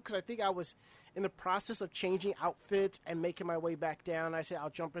group shoot because I think I was in the process of changing outfits and making my way back down. I said, I'll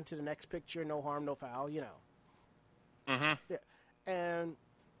jump into the next picture, no harm, no foul, Mm-hmm. Yeah. And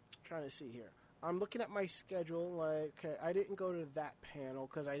trying to see here. I'm looking at my schedule. Like, okay, I didn't go to that panel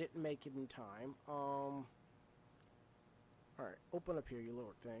because I didn't make it in time. All right, open up here, you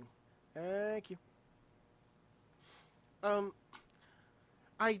little thing. Thank you.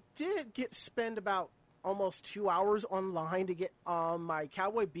 I did spend about almost 2 hours online to get my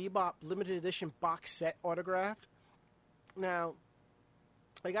Cowboy Bebop limited edition box set autographed. Now,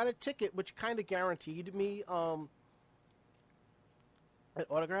 I got a ticket which kind of guaranteed me an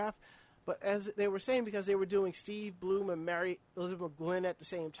autograph, but as they were saying, because they were doing Steve Bloom and Mary Elizabeth McGlynn at the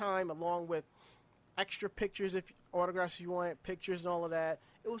same time, along with extra pictures, autographs if you wanted, pictures and all of that,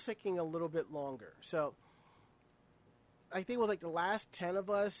 it was taking a little bit longer. So I think it was like the last 10 of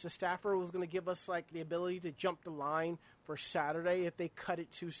us, the staffer was going to give us like the ability to jump the line for Saturday if they cut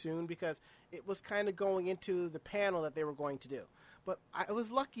it too soon, because it was kind of going into the panel that they were going to do. But I was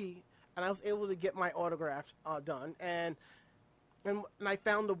lucky, and I was able to get my autograph done. And I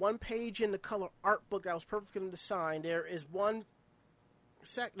found the one page in the color art book that I was perfect going to sign. There's one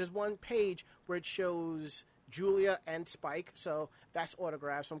page where it shows Julia and Spike, so that's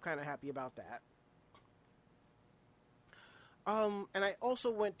autographed, so I'm kind of happy about that. And I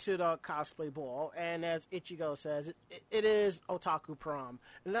also went to the cosplay ball, and as Ichigo says, it is Otaku Prom.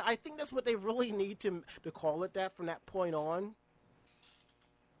 And I think that's what they really need to call it that from that point on.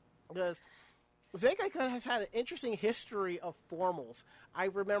 Because Zenkai-Con has had an interesting history of formals. I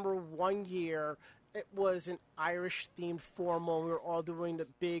remember one year, it was an Irish-themed formal. We were all doing the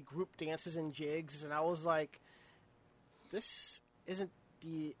big group dances and jigs, and I was like, this isn't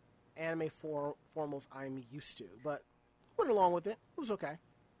the anime formals I'm used to, but went along with it. It was okay.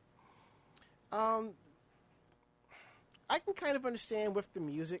 I can kind of understand with the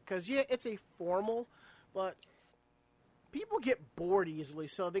music, because, yeah, it's a formal, but people get bored easily,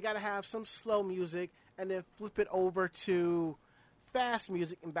 so they got to have some slow music and then flip it over to fast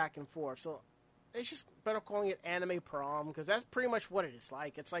music and back and forth. So it's just better calling it anime prom, because that's pretty much what it is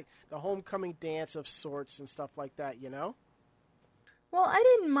like. It's like the homecoming dance of sorts and stuff like that, you know? Well, I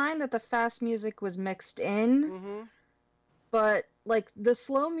didn't mind that the fast music was mixed in. Mm-hmm. But, like, the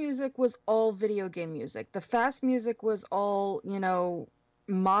slow music was all video game music. The fast music was all,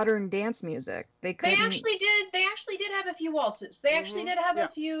 modern dance music. They actually did have a few waltzes. They actually did have a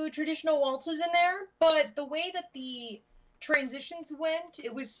few traditional waltzes in there, but the way that the transitions went,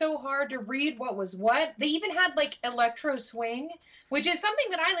 it was so hard to read what was what. They even had, like, electro swing, which is something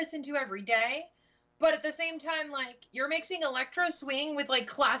that I listen to every day, but at the same time, like, you're mixing electro swing with, like,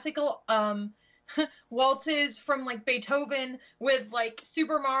 classical, waltzes from like Beethoven with like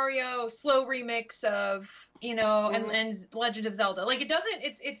Super Mario slow remix of and Legend of Zelda. Like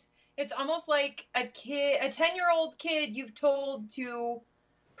it's almost like a 10-year-old kid you've told to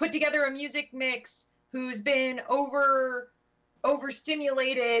put together a music mix who's been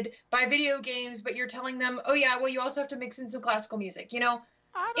overstimulated by video games, but you're telling them, oh yeah, well you also have to mix in some classical music. I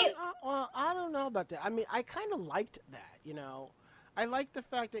don't know about that. I mean, I kind of liked that. I liked the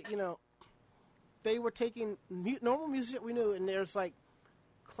fact that they were taking normal music that we knew, and there's like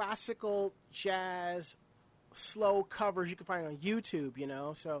classical, jazz, slow covers you can find on YouTube,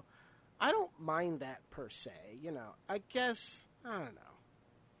 So I don't mind that per se, I guess, I don't know.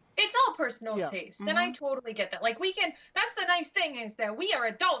 It's all personal taste, and I totally get that. Like, that's the nice thing, is that we are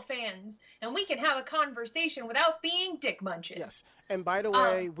adult fans, and we can have a conversation without being dick munches. Yes, and by the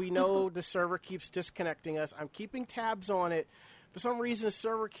way, we know the server keeps disconnecting us. I'm keeping tabs on it. For some reason, the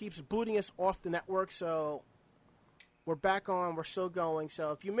server keeps booting us off the network, so we're back on. We're still going.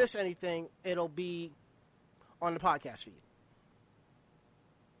 So if you miss anything, it'll be on the podcast feed.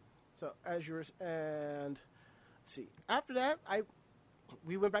 So and let's see. After that,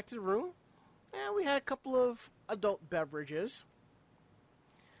 we went back to the room, and we had a couple of adult beverages,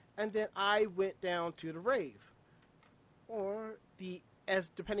 and then I went down to the rave, or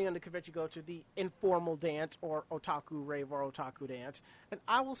depending on the convention you go to, the informal dance or otaku rave or otaku dance. And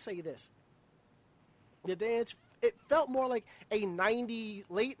I will say this. The dance, it felt more like a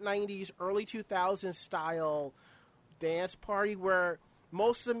late 90s, early 2000s style dance party where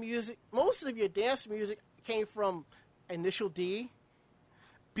most of your dance music came from Initial D,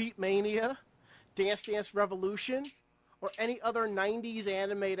 Beat Mania, Dance Dance Revolution, or any other 90s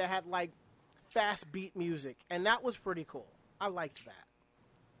anime that had like fast beat music. And that was pretty cool. I liked that.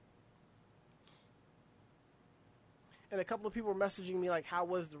 And a couple of people were messaging me like, how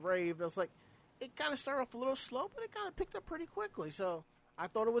was the rave? I was like, it kind of started off a little slow, but it kind of picked up pretty quickly. So I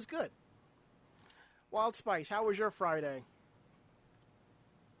thought it was good. Wild Spice, how was your Friday?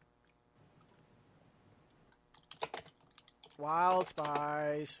 Wild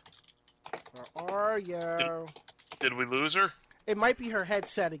Spice, where are you? Did we lose her? It might be her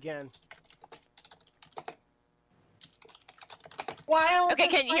headset again. While Okay,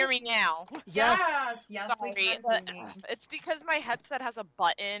 the can you hear spicy- me now? Yes, yes, we Sorry, can but hear you. it's because my headset has a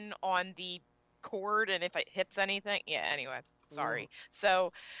button on the cord, and if it hits anything, yeah. Anyway, sorry.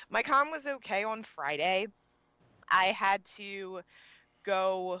 So my con was okay on Friday. I had to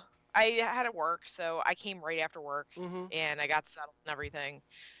go. I had to work, so I came right after work, and I got settled and everything.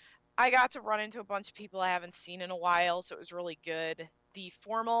 I got to run into a bunch of people I haven't seen in a while, so it was really good. The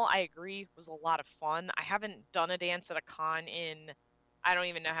formal, I agree, was a lot of fun. I haven't done a dance at a con in I don't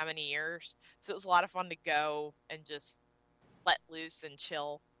even know how many years, so it was a lot of fun to go and just let loose and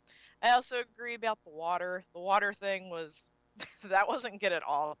chill. I also agree about the water. The water thing was that wasn't good at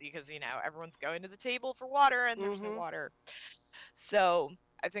all because everyone's going to the table for water and there's no water. So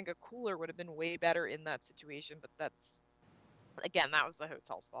I think a cooler would have been way better in that situation, but that's again, that was the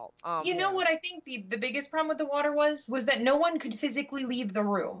hotel's fault. You know what I think the biggest problem with the water was that no one could physically leave the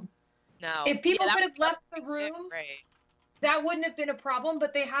room. No. If people that could was have left the another room, thing, right. that wouldn't have been a problem,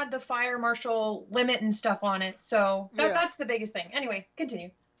 but they had the fire marshal limit and stuff on it. So that's the biggest thing. Anyway,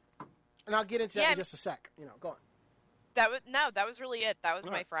 continue. And I'll get into that in just a sec. Go on. That was really it. That was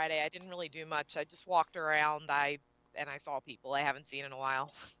my Friday. I didn't really do much. I just walked around. I saw people I haven't seen in a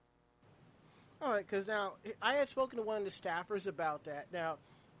while. All right, because now I had spoken to one of the staffers about that. Now,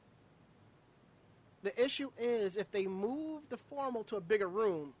 the issue is if they move the formal to a bigger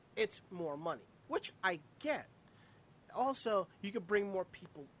room, it's more money, which I get. Also, you could bring more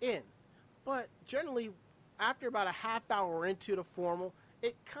people in. But generally, after about a half hour into the formal,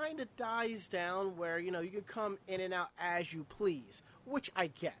 it kind of dies down where, you can come in and out as you please, which I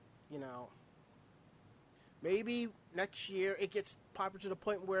get, Maybe next year it gets popular to the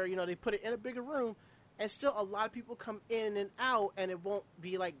point where, they put it in a bigger room and still a lot of people come in and out and it won't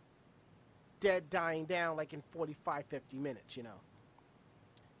be like dying down like in 45, 50 minutes,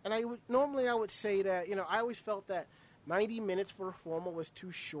 And I would say that, I always felt that 90 minutes for a formal was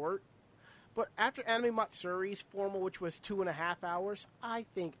too short. But after Anime Matsuri's formal, which was 2.5 hours, I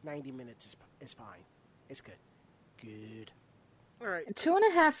think 90 minutes is fine. It's good. Good. All right.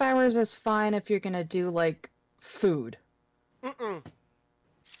 2.5 hours is fine if you're going to do, food.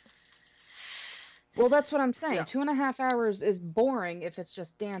 Well, that's what I'm saying. Yeah. 2.5 hours is boring if it's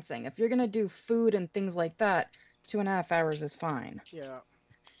just dancing. If you're going to do food and things like that, 2.5 hours is fine. Yeah.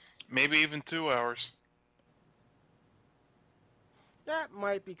 Maybe even 2 hours. That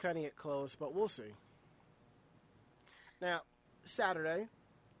might be cutting it close, but we'll see. Now, Saturday,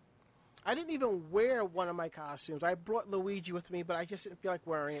 I didn't even wear one of my costumes. I brought Luigi with me, but I just didn't feel like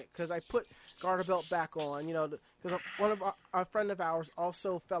wearing it because I put Garter Belt back on, because one of a friend of ours,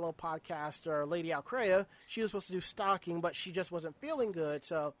 also fellow podcaster, Lady Alcrea, she was supposed to do stocking, but she just wasn't feeling good,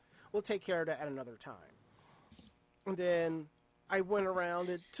 so we'll take care of that at another time. And then I went around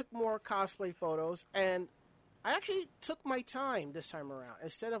and took more cosplay photos, and I actually took my time this time around.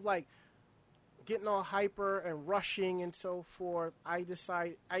 Instead of getting all hyper and rushing and so forth, I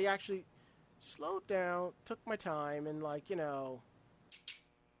actually slowed down, took my time, and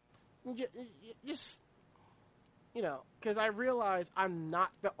just because I realized I'm not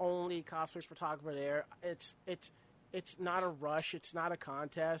the only cosplay photographer there. It's not a rush. It's not a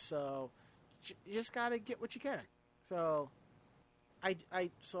contest. So you just gotta get what you can. So I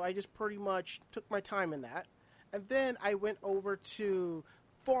just pretty much took my time in that. And then I went over to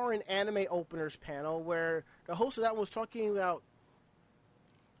Foreign Anime Openers panel where the host of that was talking about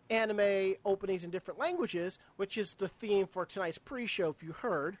anime openings in different languages, which is the theme for tonight's pre-show, if you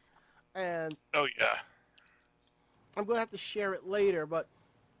heard. And oh, yeah. I'm going to have to share it later, but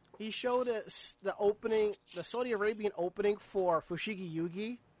he showed us the opening, the Saudi Arabian opening for Fushigi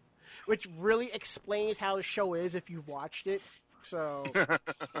Yugi, which really explains how the show is if you've watched it. So, and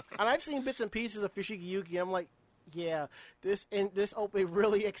I've seen bits and pieces of Fushigi Yugi, and I'm like, yeah, this opening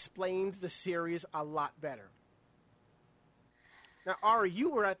really explains the series a lot better. Now, Ari,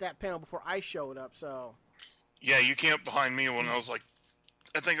 you were at that panel before I showed up, so. Yeah, you came up behind me when I was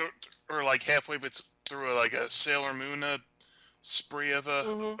I think, or halfway through a Sailor Moon spree of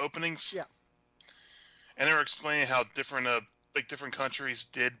openings. Yeah. And they were explaining how different different countries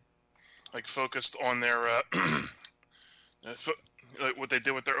did focused on their what they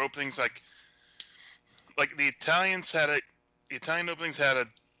did with their openings. The Italians the Italian openings had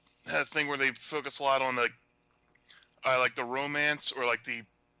a thing where they focus a lot on the romance or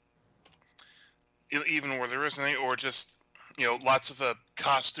even where there isn't any, or just lots of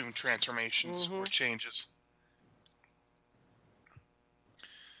costume transformations or changes.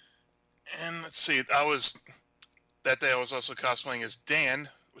 And let's see, that day I was also cosplaying as Dan,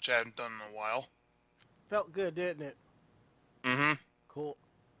 which I hadn't done in a while. Felt good, didn't it? Mm-hmm. Cool.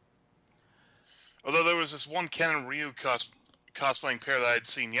 Although there was this one Ken and Ryu cosplaying pair that I'd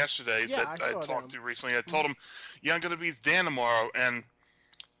seen yesterday Yeah, that I I saw talked them. to recently. I told him, "Yeah, I'm gonna be Dan tomorrow," and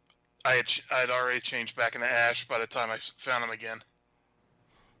I'd already changed back into Ash by the time I found him again.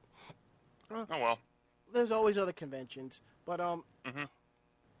 Oh well. There's always other conventions, but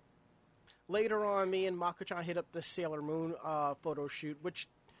later on, me and Mako-chan hit up the Sailor Moon photo shoot, which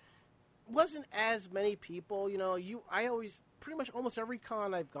wasn't as many people. You know, I always pretty much almost every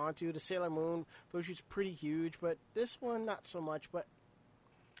con I've gone to, the Sailor Moon photo shoot's pretty huge, but this one not so much. But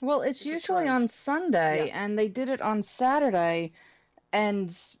well, it's usually on Sunday, and they did it on Saturday,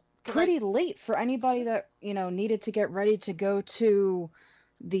 and pretty late for anybody that needed to get ready to go to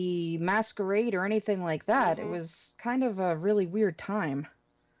the masquerade or anything like that. It was kind of a really weird time.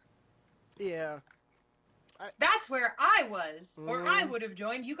 Yeah. That's where I was, or I would have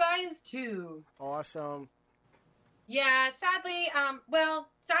joined you guys too. Awesome. Yeah, sadly,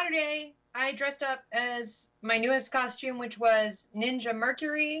 Saturday I dressed up as my newest costume, which was Ninja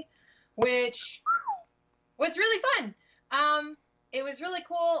Mercury, which was really fun. It was really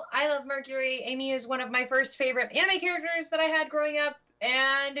cool. I love Mercury. Amy is one of my first favorite anime characters that I had growing up,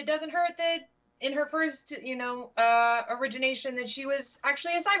 and it doesn't hurt that in her first, origination that she was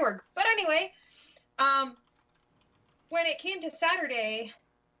actually a cyborg. But anyway, when it came to Saturday,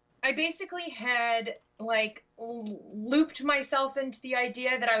 I basically had looped myself into the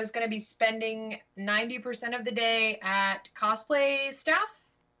idea that I was going to be spending 90% of the day at cosplay stuff.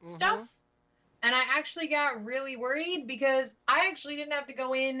 And I actually got really worried because I actually didn't have to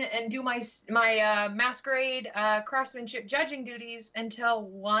go in and do my masquerade craftsmanship judging duties until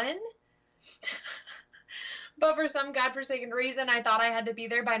 1. But for some godforsaken reason, I thought I had to be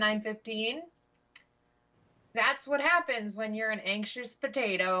there by 9:15. That's what happens when you're an anxious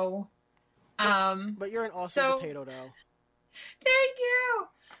potato. But you're an awesome potato, though. Thank you.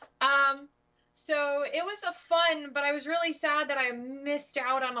 So it was a fun, but I was really sad that I missed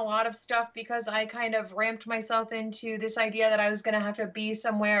out on a lot of stuff because I kind of ramped myself into this idea that I was going to have to be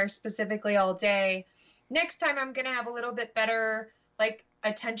somewhere specifically all day. Next time I'm going to have a little bit better,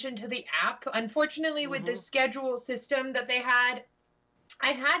 attention to the app. Unfortunately, with the schedule system that they had, I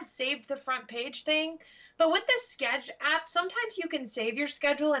had saved the front page thing, but with the Sketch app, sometimes you can save your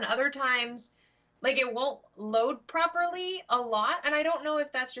schedule and other times, it won't load properly a lot. And I don't know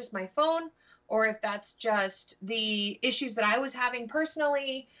if that's just my phone or if that's just the issues that I was having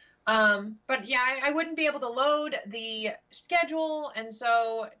personally. But yeah, I wouldn't be able to load the schedule. And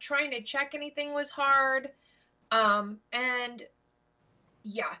so trying to check anything was hard. And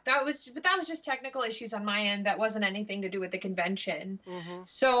yeah, that was just technical issues on my end. That wasn't anything to do with the convention.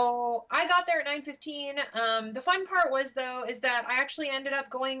 So I got there at 9:15. The fun part was, though, is that I actually ended up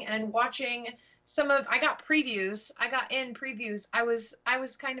going and watching I got previews. I got in previews. I was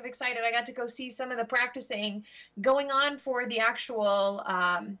kind of excited. I got to go see some of the practicing going on for the actual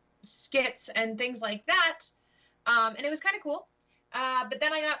skits and things like that. And it was kind of cool. But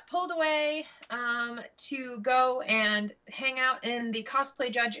then I got pulled away to go and hang out in the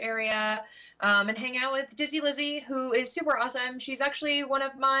cosplay judge area and hang out with Dizzy Lizzie, who is super awesome. She's actually one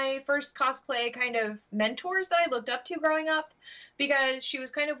of my first cosplay kind of mentors that I looked up to growing up because she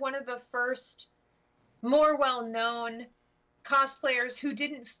was kind of one of the first more well-known cosplayers who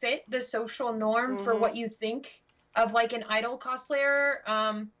didn't fit the social norm for what you think of an idol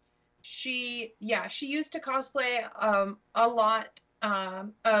cosplayer. She used to cosplay a lot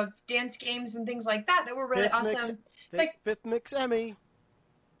of dance games and things like that were really awesome. Fifth Mix Emmy.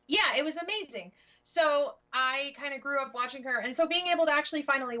 Yeah, it was amazing. So I kind of grew up watching her. And so being able to actually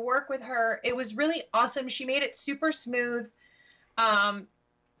finally work with her, it was really awesome. She made it super smooth.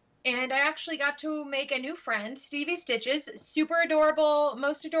 And I actually got to make a new friend, Stevie Stitches. Super adorable,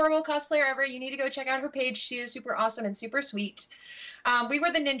 most adorable cosplayer ever. You need to go check out her page. She is super awesome and super sweet. We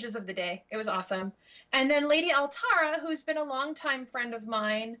were the ninjas of the day. It was awesome. And then Lady Altara, who's been a longtime friend of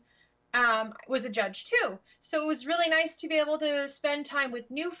mine, was a judge too. So it was really nice to be able to spend time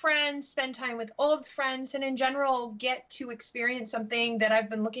with new friends, spend time with old friends, and in general get to experience something that I've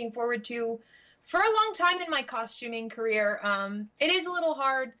been looking forward to for a long time in my costuming career. It is a little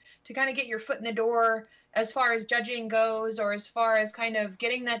hard to kind of get your foot in the door as far as judging goes, or as far as kind of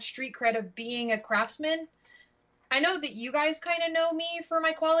getting that street cred of being a craftsman. I know that you guys kind of know me for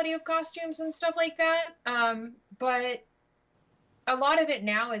my quality of costumes and stuff like that, but a lot of it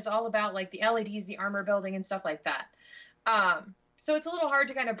now is all about the LEDs, the armor building, and stuff like that. So it's a little hard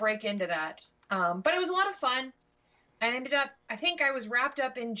to kind of break into that. But it was a lot of fun. I think I was wrapped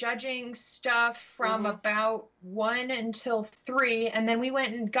up in judging stuff from about 1 until 3, and then we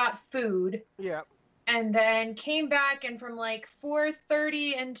went and got food. Yeah. And then came back, and from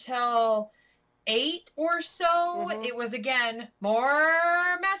 4:30 until 8 or so, Mhm. it was again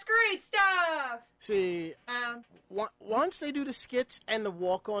more masquerade stuff. See, once they do the skits and the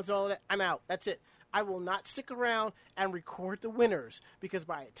walk-ons and all that, I'm out. That's it. I will not stick around and record the winners because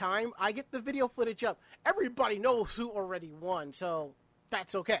by the time I get the video footage up, everybody knows who already won, so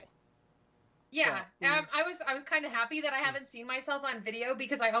that's okay. Yeah, I was kind of happy that I haven't seen myself on video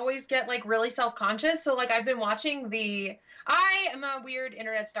because I always get like really self-conscious. So like I've been watching I am a weird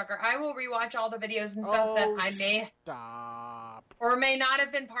internet stalker. I will rewatch all the videos and stuff that I may stop or may not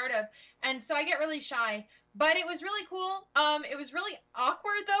have been part of, and so I get really shy. But it was really cool. It was really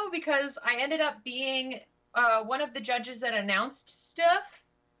awkward though because I ended up being one of the judges that announced stuff,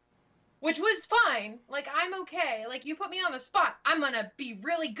 which was fine. Like, I'm okay. Like, you put me on the spot, I'm gonna be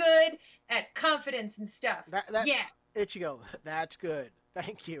really good at confidence and stuff. Yeah. Ichigo, that's good.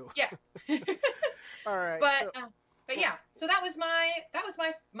 Thank you. Yeah. All right. But yeah. So that was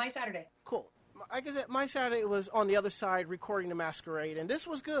my Saturday. Cool. Like I said, my Saturday was on the other side recording the Masquerade, and this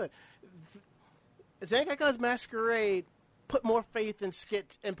was good. Zankai-Kun's Masquerade put more faith in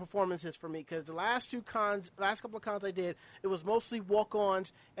skits and performances for me because the last couple of cons I did, it was mostly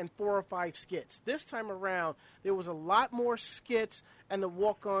walk-ons and 4 or 5 skits. This time around, there was a lot more skits and the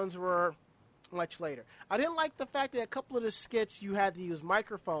walk-ons were much later. I didn't like the fact that a couple of the skits you had to use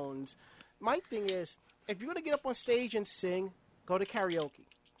microphones. My thing is, if you're going to get up on stage and sing, go to karaoke.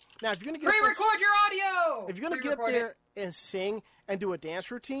 Now, if you're going to record your audio, if you're going to get up there and sing and do a dance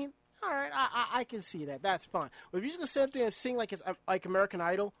routine, all right, I can see that. That's fine. But if you're just going to sit up there and sing like American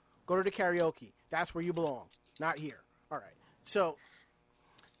Idol, go to the karaoke. That's where you belong, not here. All right. So,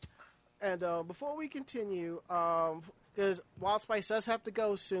 and before we continue, because Wild Spice does have to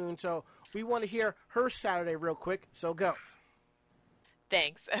go soon, so we want to hear her Saturday real quick. So go.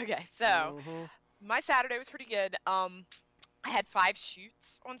 Thanks. Okay, so my Saturday was pretty good. I had 5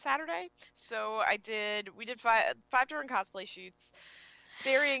 shoots on Saturday, so we did five different cosplay shoots.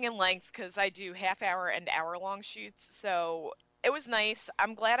 Varying in length because I do half-hour and hour-long shoots, so it was nice.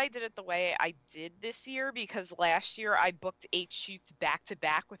 I'm glad I did it the way I did this year because last year I booked 8 shoots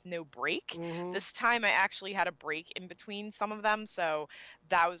back-to-back with no break. This time I actually had a break in between some of them, so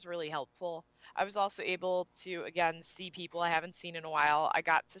that was really helpful. I was also able to, again, see people I haven't seen in a while. I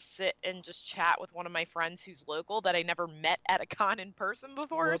got to sit and just chat with one of my friends who's local that I never met at a con in person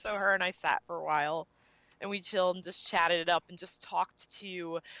before, so her and I sat for a while. And we chilled and just chatted it up and just talked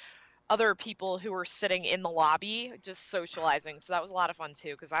to other people who were sitting in the lobby, just socializing. So that was a lot of fun,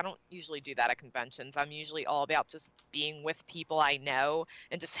 too, because I don't usually do that at conventions. I'm usually all about just being with people I know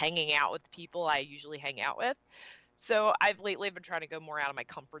and just hanging out with people I usually hang out with. So I've lately been trying to go more out of my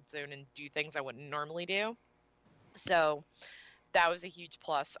comfort zone and do things I wouldn't normally do. So that was a huge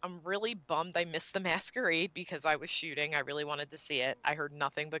plus. I'm really bummed I missed the Masquerade because I was shooting. I really wanted to see it. I heard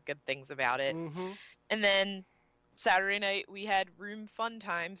nothing but good things about it. And then Saturday night we had room fun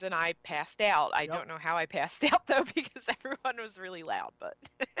times and I passed out. I don't know how I passed out though because everyone was really loud, but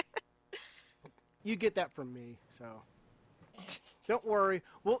you get that from me, so don't worry.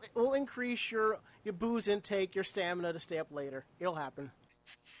 We'll increase your booze intake, your stamina to stay up later. It'll happen.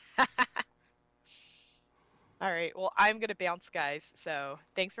 All right. Well, I'm going to bounce, guys. So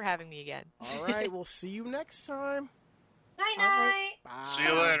thanks for having me again. All right. We'll see you next time. Night-night. Bye. See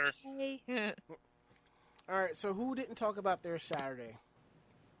you later. Bye. All right. So who didn't talk about their Saturday?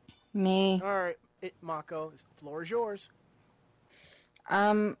 Me. All right. Mako, the floor is yours.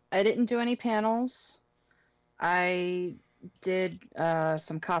 I didn't do any panels. I did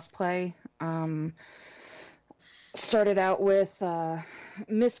some cosplay. Started out with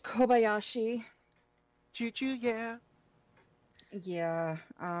Miss Kobayashi. Choo-choo, yeah. Yeah.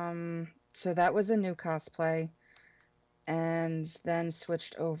 So that was a new cosplay. And then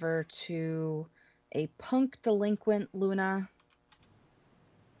switched over to a punk delinquent Luna.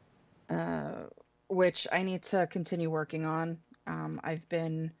 Which I need to continue working on. I've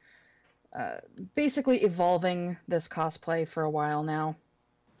been basically evolving this cosplay for a while now.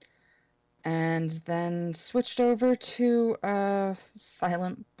 And then switched over to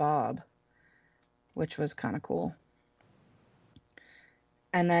Silent Bob, which was kind of cool.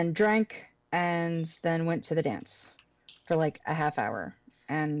 And then drank, and then went to the dance for like a half hour.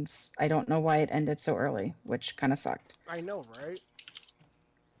 And I don't know why it ended so early, which kind of sucked. I know, right?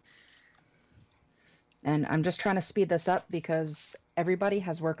 And I'm just trying to speed this up because everybody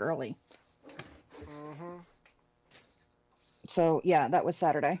has work early. So, yeah, that was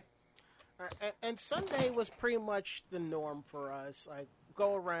Saturday. And Sunday was pretty much the norm for us. I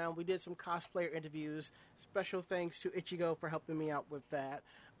go around, we did some cosplayer interviews. Special thanks to Ichigo for helping me out with that.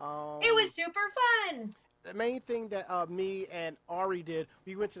 It was super fun! the main thing that me and Ari did,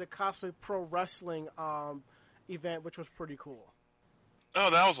 we went to the Cosplay Pro Wrestling event, which was pretty cool. Oh,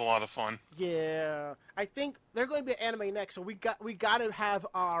 that was a lot of fun. Yeah, I think they're going to be an anime next, so we got to have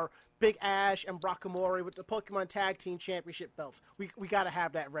our Big Ash and Brakamori with the Pokemon Tag Team Championship belts. We got to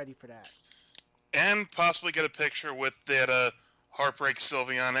have that ready for that. And possibly get a picture with that Heartbreak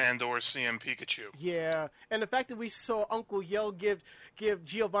Sylveon and/or CM Pikachu. Yeah, and the fact that we saw Uncle Yo give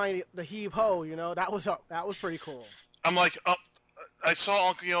Giovanni the heave ho, that was pretty cool. I'm like, I saw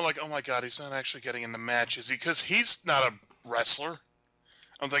Uncle Yo like, oh my god, he's not actually getting in the match, is he? Because he's not a wrestler.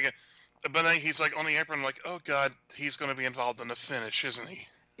 I'm thinking, but then he's like on the apron. I'm like, oh god, he's going to be involved in the finish, isn't he?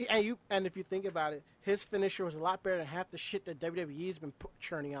 And if you think about it, his finisher was a lot better than half the shit that WWE's been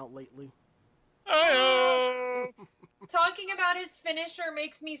churning out lately. Talking about his finisher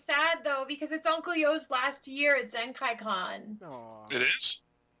makes me sad though, because it's Uncle Yo's last year at Zenkai Con. Aww. It is?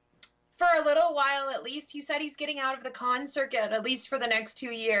 For a little while at least. He said he's getting out of the con circuit, at least for the next 2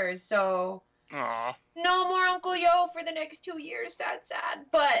 years, so... Aww. No more Uncle Yo for the next 2 years, sad.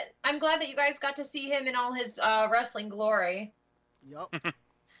 But I'm glad that you guys got to see him in all his wrestling glory. Yup.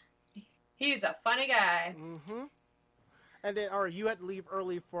 He's a funny guy. Mm-hmm. And then, Ari, you had to leave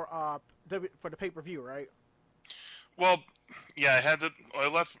early for the pay-per-view, right? Well, yeah, I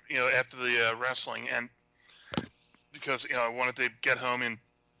left, after the wrestling, and because, I wanted to get home and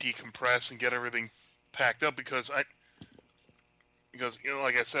decompress and get everything packed up because like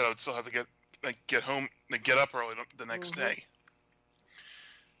I said, I would still have to get home and get up early the next day.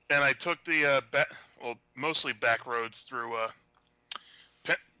 And I took the mostly back roads through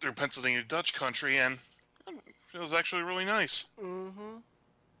Pennsylvania Dutch country, and it was actually really nice. Mm-hmm.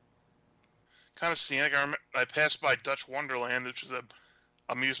 Kind of scenic. I passed by Dutch Wonderland, which is a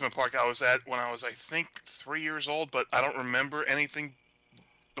amusement park I was at when I was, I think, 3 years old, but I don't remember anything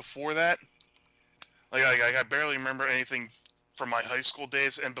before that. Like I barely remember anything from my high school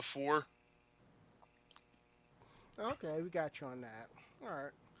days and before. Okay, we got you on that. All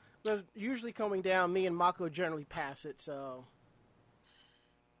right. But usually coming down, me and Mako generally pass it, so...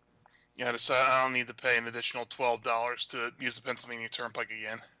 Yeah, I decided I don't need to pay an additional $12 to use the Pennsylvania Turnpike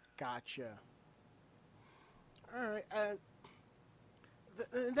again. Gotcha. All right,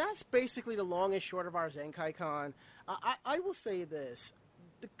 that's basically the long and short of our Zenkai Con. I will say this.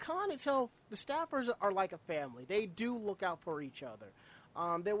 The con itself, the staffers are like a family. They do look out for each other.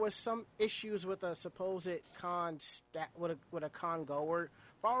 There was some issues with a supposed con with a con goer. As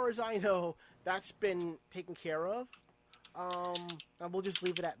far as I know, that's been taken care of. And we'll just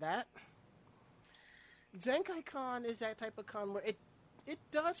leave it at that. Zenkai Con is that type of con where it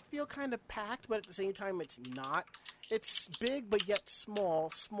does feel kind of packed, but at the same time it's not. It's big but yet small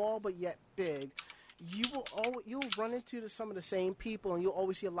but yet big. You'll run into some of the same people, and you'll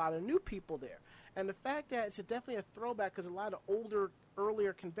always see a lot of new people there. And the fact that it's definitely a throwback, because a lot of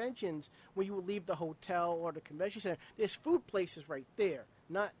earlier conventions, when you would leave the hotel or the convention center, there's food places right there.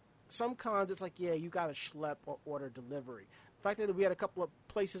 Not some cons, it's like, yeah, you got to schlep or order delivery. The fact that we had a couple of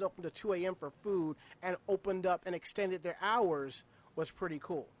places open to 2 a.m. for food and opened up and extended their hours was pretty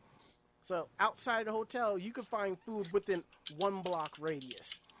cool. So outside the hotel, you could find food within 1 block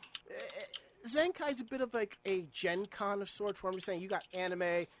radius. Zenkai's a bit of like a Gen Con of sorts, where I'm saying you got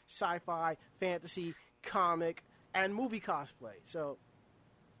anime, sci-fi, fantasy, comic, and movie cosplay. So,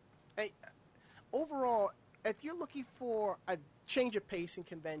 overall, if you're looking for a change of pace in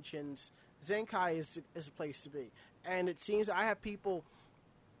conventions, Zenkai is a place to be. And it seems I have people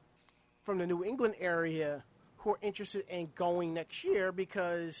from the New England area who are interested in going next year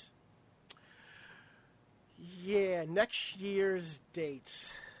because, yeah, next year's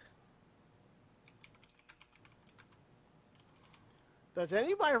dates. Does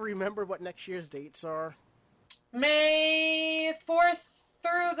anybody remember what next year's dates are? May 4th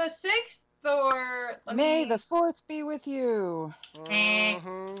through the 6th, or... May the 4th be with you.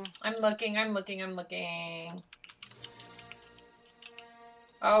 Mm-hmm. I'm looking.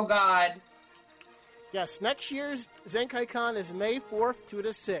 Oh, God. Yes, next year's Zenkai Con is May 4th to the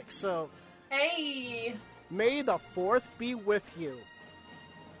 6th, so... Hey! May the 4th be with you.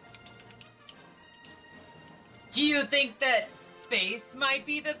 Do you think that space might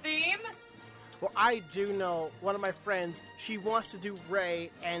be the theme? Well, I do know one of my friends, she wants to do Rey,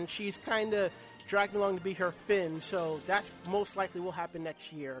 and she's kind of dragging along to be her Finn, so that's most likely will happen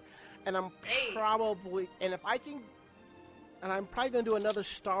next year. And I'm probably going to do another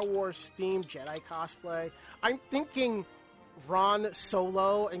Star Wars themed Jedi cosplay. I'm thinking Ron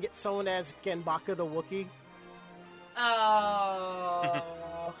Solo and get someone as Genbaka the Wookiee.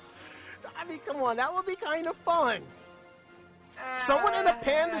 Oh. I mean, come on, that would be kind of fun. Someone in a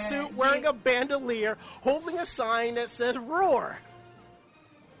panda suit wearing a bandolier holding a sign that says roar.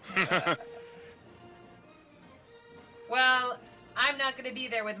 Well, I'm not going to be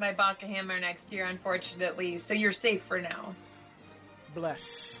there with my Baka hammer next year, unfortunately, so you're safe for now.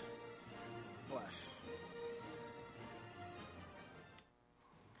 Bless. Bless.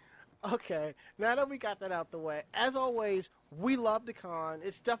 Okay, now that we got that out the way, as always, we love the con.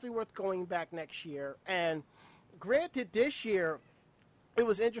 It's definitely worth going back next year. And granted, this year, it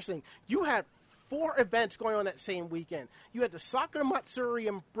was interesting. You had 4 events going on that same weekend. You had the Sakura Matsuri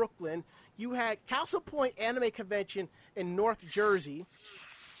in Brooklyn. You had Castle Point Anime Convention in North Jersey.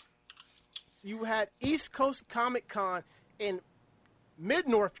 You had East Coast Comic Con in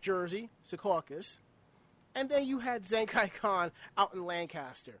mid-North Jersey, Secaucus. And then you had Zenkai Con out in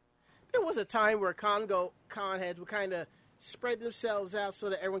Lancaster. There was a time where con heads would kind of spread themselves out so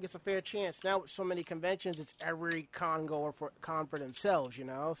that everyone gets a fair chance. Now with so many conventions, it's every con for themselves, you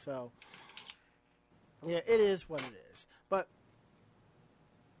know? So, yeah, it is what it is. But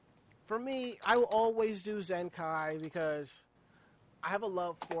for me, I will always do Zenkai because I have a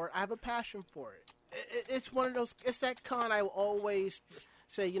love for it. I have a passion for it. It's one of those, it's that con I will always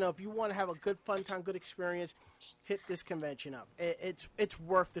say, you know, if you want to have a good fun time, good experience, hit this convention up. It's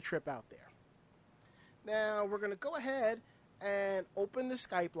worth the trip out there. Now, we're going to go ahead and open the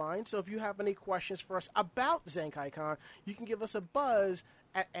Skype line. So if you have any questions for us about Zenkai Con, you can give us a buzz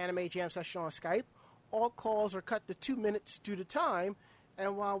at Anime Jam Session on Skype. All calls are cut to 2 minutes due to time.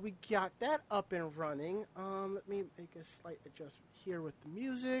 And while we got that up and running, let me make a slight adjustment here with the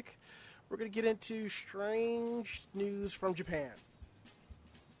music. We're going to get into strange news from Japan.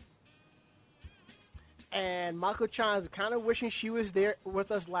 And Mako-chan is kind of wishing she was there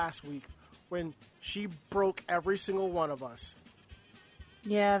with us last week when she broke every single one of us.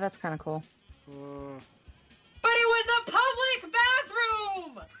 Yeah, that's kind of cool. But it was a public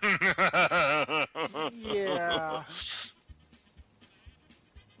bathroom! Yeah.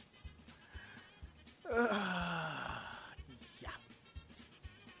 Yeah.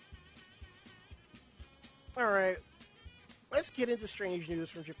 All right. Let's get into strange news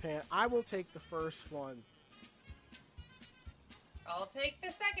from Japan. I will take the first one. I'll take the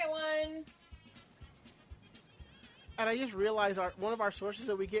second one. And I just realized one of our sources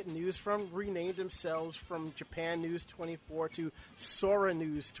that we get news from renamed themselves from Japan News 24 to Sora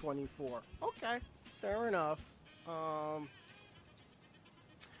News 24. Okay, fair enough.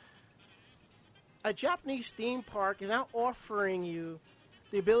 A Japanese theme park is now offering you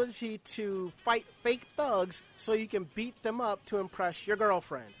the ability to fight fake thugs so you can beat them up to impress your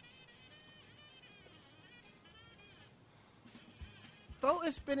girlfriend. Though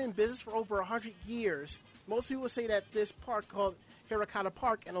it's been in business for over 100 years, most people say that this park called Hirakata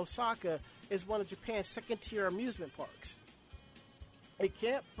Park in Osaka is one of Japan's second-tier amusement parks. It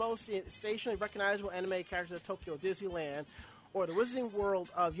can't boast the stationally recognizable anime characters of Tokyo Disneyland or the Wizarding World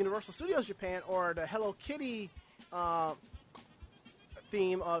of Universal Studios Japan or the Hello Kitty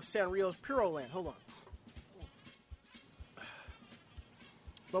theme of Sanrio's Puroland. Hold on.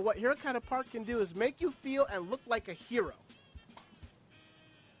 But what Hirakata Park can do is make you feel and look like a hero.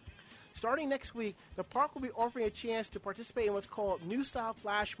 Starting next week, the park will be offering a chance to participate in what's called New Style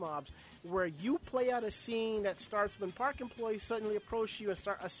Flash Mobs, where you play out a scene that starts when park employees suddenly approach you and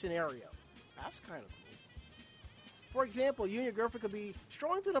start a scenario. That's kind of cool. For example, you and your girlfriend could be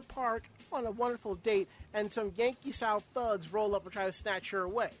strolling through the park on a wonderful date, and some Yankee-style thugs roll up and try to snatch her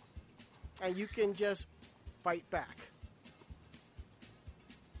away. And you can just fight back.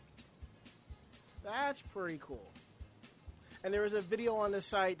 That's pretty cool. And there is a video on the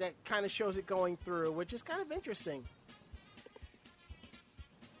site that kind of shows it going through, which is kind of interesting.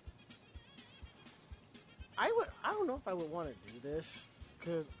 I don't know if I would want to do this,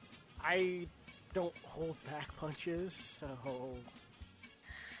 because I don't hold back punches, so...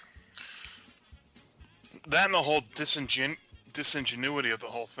 That and the whole disingenuity of the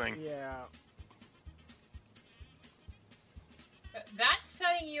whole thing. Yeah. That's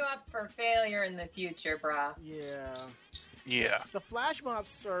setting you up for failure in the future, brah. Yeah. Yeah. The Flash Mob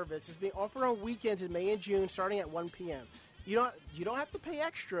service is being offered on weekends in May and June starting at 1 p.m. You don't have to pay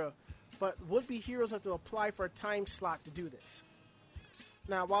extra, but would-be heroes have to apply for a time slot to do this.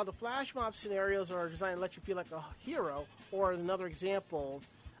 Now, while the Flash Mob scenarios are designed to let you feel like a hero, or another example,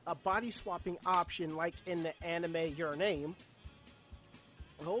 a body-swapping option like in the anime Your Name,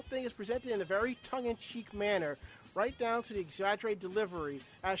 the whole thing is presented in a very tongue-in-cheek manner, right down to the exaggerated delivery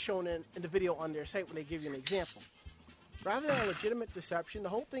as shown in the video on their site when they give you an example. Rather than a legitimate deception, the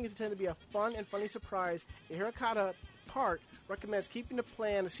whole thing is intended to be a fun and funny surprise. The Hirakata Park recommends keeping the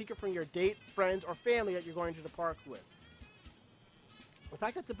plan a secret from your date, friends, or family that you're going to the park with. The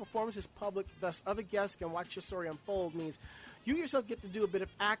fact that the performance is public, thus other guests can watch your story unfold, means you yourself get to do a bit of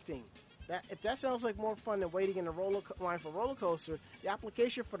acting. If that sounds like more fun than waiting in a line for a roller coaster, the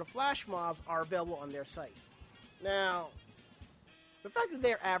application for the flash mobs are available on their site. Now, the fact that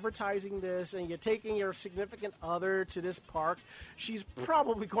they're advertising this and you're taking your significant other to this park, she's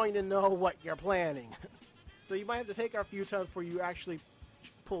probably going to know what you're planning. So you might have to take our few times before you actually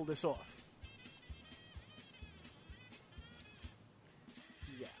pull this off.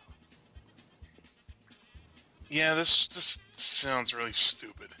 Yeah. Yeah, this sounds really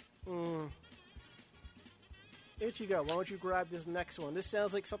stupid. Ichigo, why don't you grab this next one? This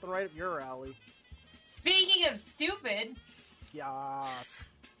sounds like something right up your alley. Speaking of stupid, Yas.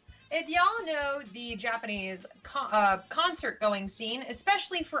 if y'all know the Japanese concert-going scene,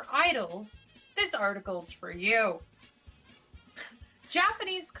 especially for idols, this article's for you.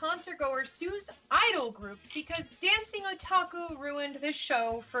 Japanese concert-goer sues idol group because dancing otaku ruined the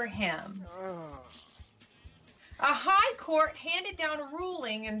show for him. A high court handed down a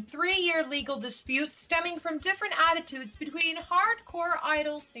ruling in 3-year legal dispute stemming from different attitudes between hardcore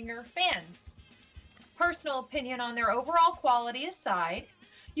idol singer fans. Personal opinion on their overall quality aside,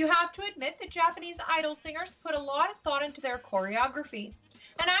 you have to admit that Japanese idol singers put a lot of thought into their choreography.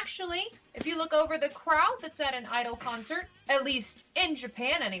 And actually, if you look over the crowd that's at an idol concert, at least in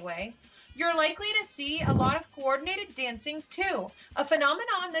Japan anyway, you're likely to see a lot of coordinated dancing too, a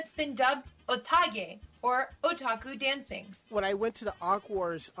phenomenon that's been dubbed otage, or otaku dancing. When I went to the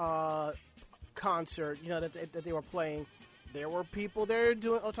Aquars concert, that they were playing, there were people there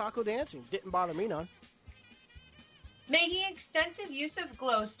doing otaku dancing. Didn't bother me none. Making extensive use of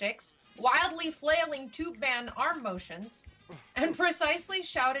glow sticks, wildly flailing tube band arm motions, and precisely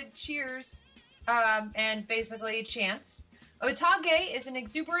shouted cheers and basically chants. Otage is an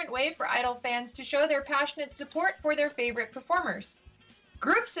exuberant way for idol fans to show their passionate support for their favorite performers.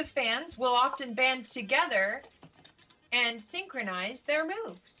 Groups of fans will often band together and synchronize their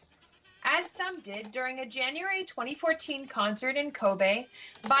moves, as some did during a January 2014 concert in Kobe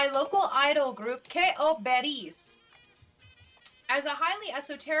by local idol group K.O. Berries. As a highly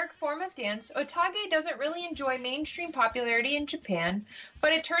esoteric form of dance, otage doesn't really enjoy mainstream popularity in Japan,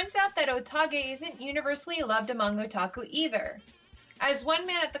 but it turns out that otage isn't universally loved among otaku either. As one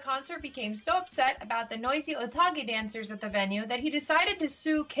man at the concert became so upset about the noisy otage dancers at the venue that he decided to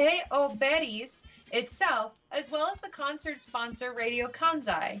sue K.O. Berries itself, as well as the concert sponsor Radio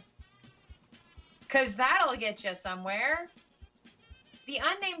Kansai. 'Cause that'll get you somewhere. The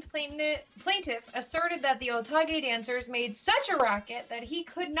unnamed plaintiff asserted that the otage dancers made such a racket that he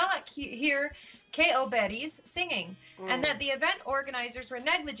could not hear K.O. Berries singing, and that the event organizers were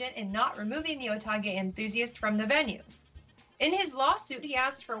negligent in not removing the otage enthusiast from the venue. In his lawsuit, he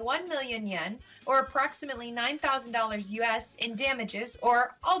asked for 1 million yen, or approximately $9,000 US, in damages,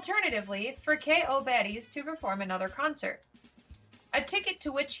 or alternatively, for K.O. Berries to perform another concert. A ticket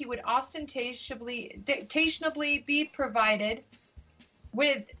to which he would ostentatiously be provided,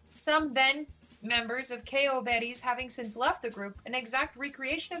 with some then members of K.O. Berries having since left the group, an exact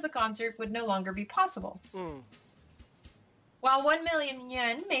recreation of the concert would no longer be possible. While 1 million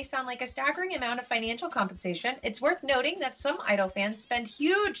yen may sound like a staggering amount of financial compensation, it's worth noting that some idol fans spend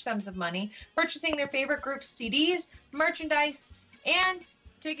huge sums of money purchasing their favorite group's CDs, merchandise, and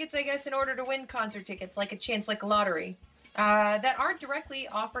tickets, I guess, in order to win concert tickets, like a chance like a lottery, that aren't directly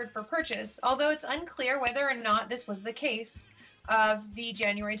offered for purchase, although it's unclear whether or not this was the case of the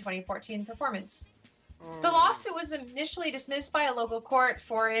January 2014 performance. The lawsuit was initially dismissed by a local court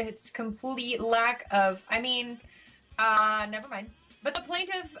for its complete lack of, never mind. But the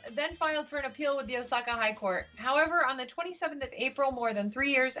plaintiff then filed for an appeal with the Osaka High Court. However, on the 27th of April, more than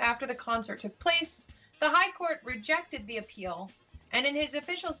 3 years after the concert took place, the High Court rejected the appeal. And in his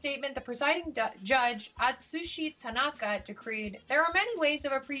official statement, the presiding judge, Atsushi Tanaka, decreed, "There are many ways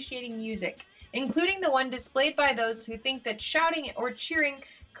of appreciating music, including the one displayed by those who think that shouting or cheering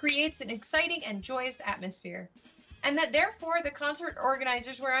creates an exciting and joyous atmosphere, and that therefore the concert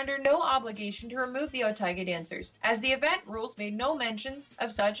organizers were under no obligation to remove the otage dancers, as the event rules made no mentions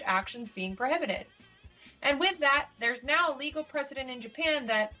of such actions being prohibited." And with that, there's now a legal precedent in Japan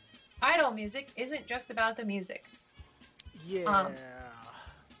that idol music isn't just about the music.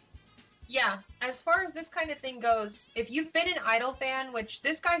 Yeah, as far as this kind of thing goes, if you've been an idol fan, which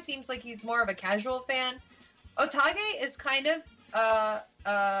this guy seems like he's more of a casual fan, otage is kind of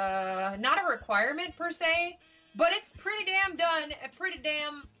not a requirement per se, but it's pretty damn done at pretty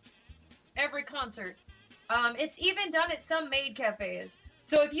damn every concert. It's even done at some maid cafes.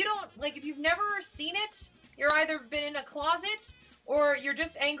 So if you don't, if you've never seen it, you're either been in a closet or you're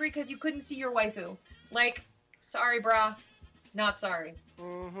just angry because you couldn't see your waifu. Sorry, brah. not sorry.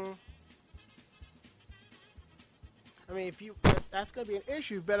 Mm-hmm. I mean, if that's going to be an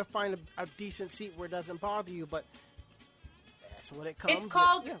issue, you better find a decent seat where it doesn't bother you, but that's what it comes It's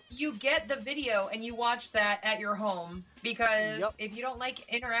called, with. you get the video and you watch that at your home, because if you don't like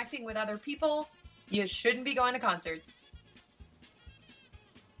interacting with other people, you shouldn't be going to concerts.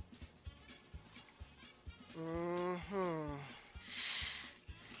 Mm-hmm.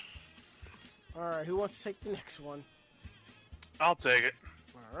 All right, who wants to take the next one? I'll take it.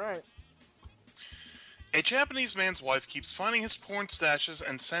 All right. A Japanese man's wife keeps finding his porn stashes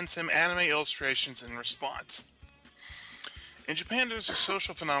and sends him anime illustrations in response. In Japan, there's a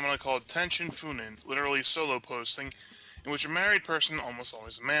social phenomenon called Tenshin Funin, literally solo posting, in which a married person, almost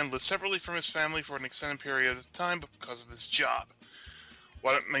always a man, lives separately from his family for an extended period of time because of his job.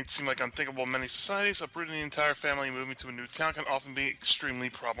 While it might seem like unthinkable in many societies, uprooting the entire family and moving to a new town can often be extremely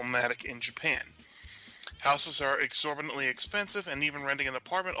problematic in Japan. Houses are exorbitantly expensive, and even renting an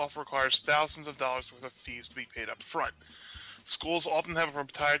apartment often requires thousands of dollars worth of fees to be paid up front. Schools often have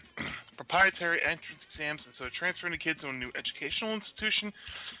proprietary entrance exams, and so transferring a kid to a new educational institution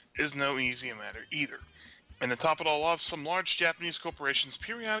is no easy matter either. And to top it all off, some large Japanese corporations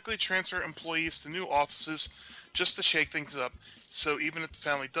periodically transfer employees to new offices just to shake things up, so even if the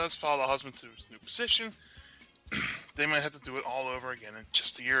family does follow the husband to his new position, they might have to do it all over again in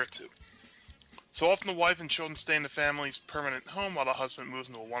just a year or two. So often the wife and children stay in the family's permanent home while the husband moves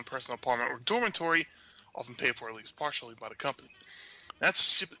into a one-person apartment or dormitory, often paid for at least partially by the company.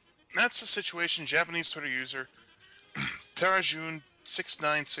 That's the situation Japanese Twitter user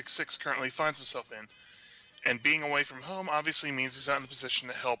Terajun6966 currently finds himself in. And being away from home obviously means he's not in a position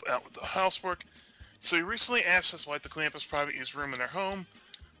to help out with the housework, so he recently asked his wife to clean up his private use room in their home,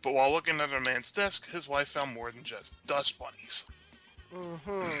 but while looking under a man's desk, his wife found more than just dust bunnies.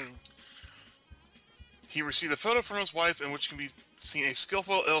 Mm-hmm. He received a photo from his wife in which can be seen a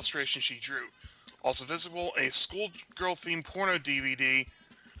skillful illustration she drew. Also visible, a schoolgirl-themed porno DVD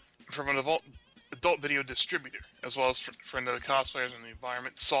from an adult video distributor, as well as friend of the cosplayers in the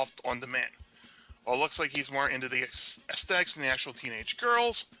environment, Soft On Demand. While it looks like he's more into the aesthetics than the actual teenage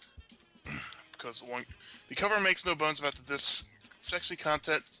girls, because the cover makes no bones about this sexy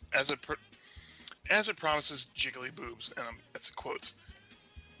content as it promises jiggly boobs, and that's in quotes.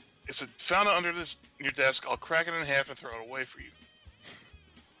 It said, "Found it under your desk. I'll crack it in half and throw it away for you."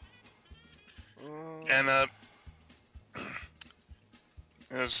 And there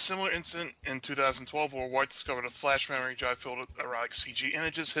was a similar incident in 2012 where White discovered a flash memory drive filled with erotic CG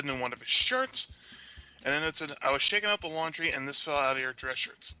images hidden in one of his shirts. And then it said, "I was shaking out the laundry and this fell out of your dress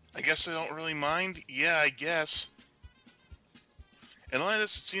shirts. I guess they don't really mind? Yeah, I guess." In light of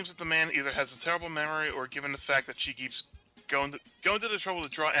this, it seems that the man either has a terrible memory or, given the fact that she keeps going to the trouble to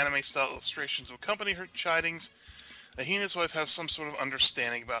draw anime-style illustrations to accompany her chidings, that he and his wife have some sort of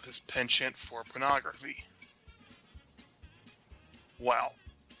understanding about his penchant for pornography. Wow.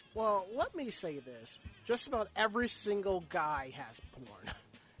 Well, let me say this. Just about every single guy has porn.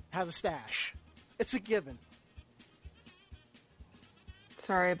 Has a stash. It's a given.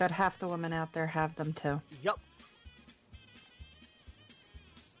 Sorry, but half the women out there have them too. Yup.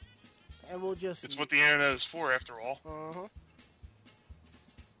 And we'll just... It's what the internet is for, after all. Uh-huh.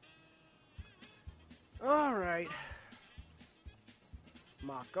 All right.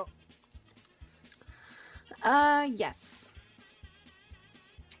 Mako. Yes.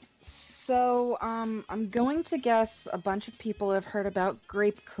 So, I'm going to guess a bunch of people have heard about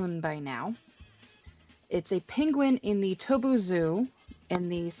Grape-kun by now. It's a penguin in the Tobu Zoo in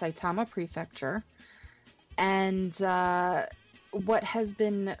the Saitama Prefecture. And what has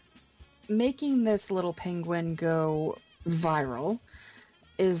been making this little penguin go viral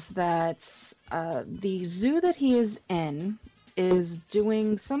is that the zoo that he is in is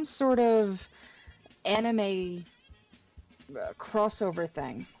doing some sort of anime crossover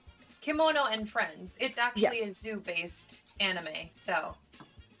thing. Kimono and Friends. It's actually Yes. a zoo-based anime, so...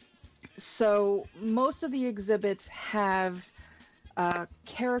 So most of the exhibits have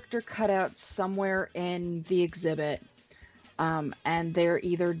character cutouts somewhere in the exhibit, and they're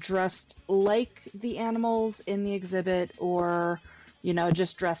either dressed like the animals in the exhibit or,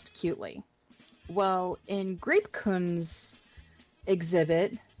 just dressed cutely. Well, in Grape-kun's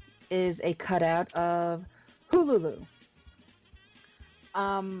exhibit is a cutout of Hululu.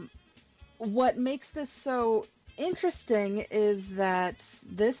 What makes this so interesting is that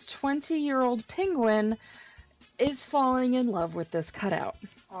this 20-year-old penguin is falling in love with this cutout.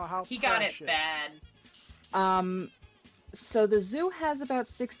 Oh, how He got it precious. bad. So the zoo has about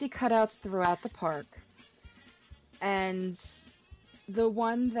 60 cutouts throughout the park. And the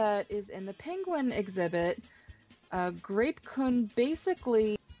one that is in the penguin exhibit Grape-kun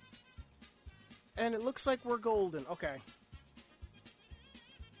basically... And it looks like we're golden. Okay.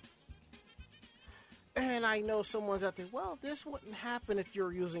 And I know someone's out there, well, this wouldn't happen if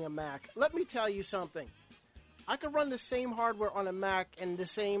you're using a Mac. Let me tell you something. I could run the same hardware on a Mac and the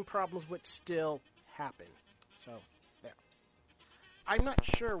same problems would still happen. So, there. I'm not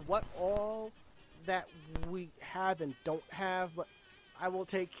sure what all that we have and don't have, but I will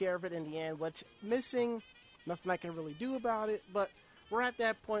take care of it in the end. What's missing, nothing I can really do about it, but we're at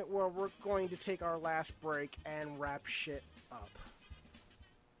that point where we're going to take our last break and wrap shit up.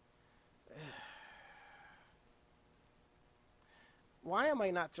 Why am I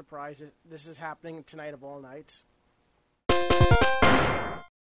not surprised that this is happening tonight of all nights?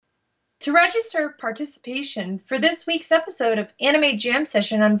 To register participation for this week's episode of Anime Jam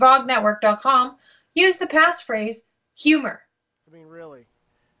Session on VogNetwork.com, use the passphrase humor. I mean, really,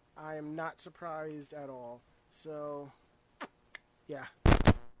 I am not surprised at all. So, yeah.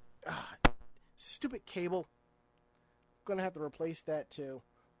 Stupid cable. Gonna have to replace that too.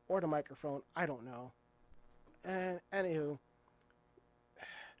 Or the microphone. I don't know. And anywho,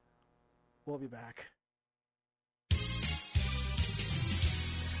 we'll be back.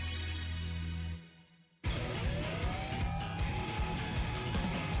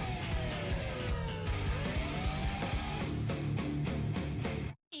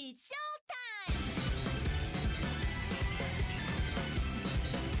 It's showtime!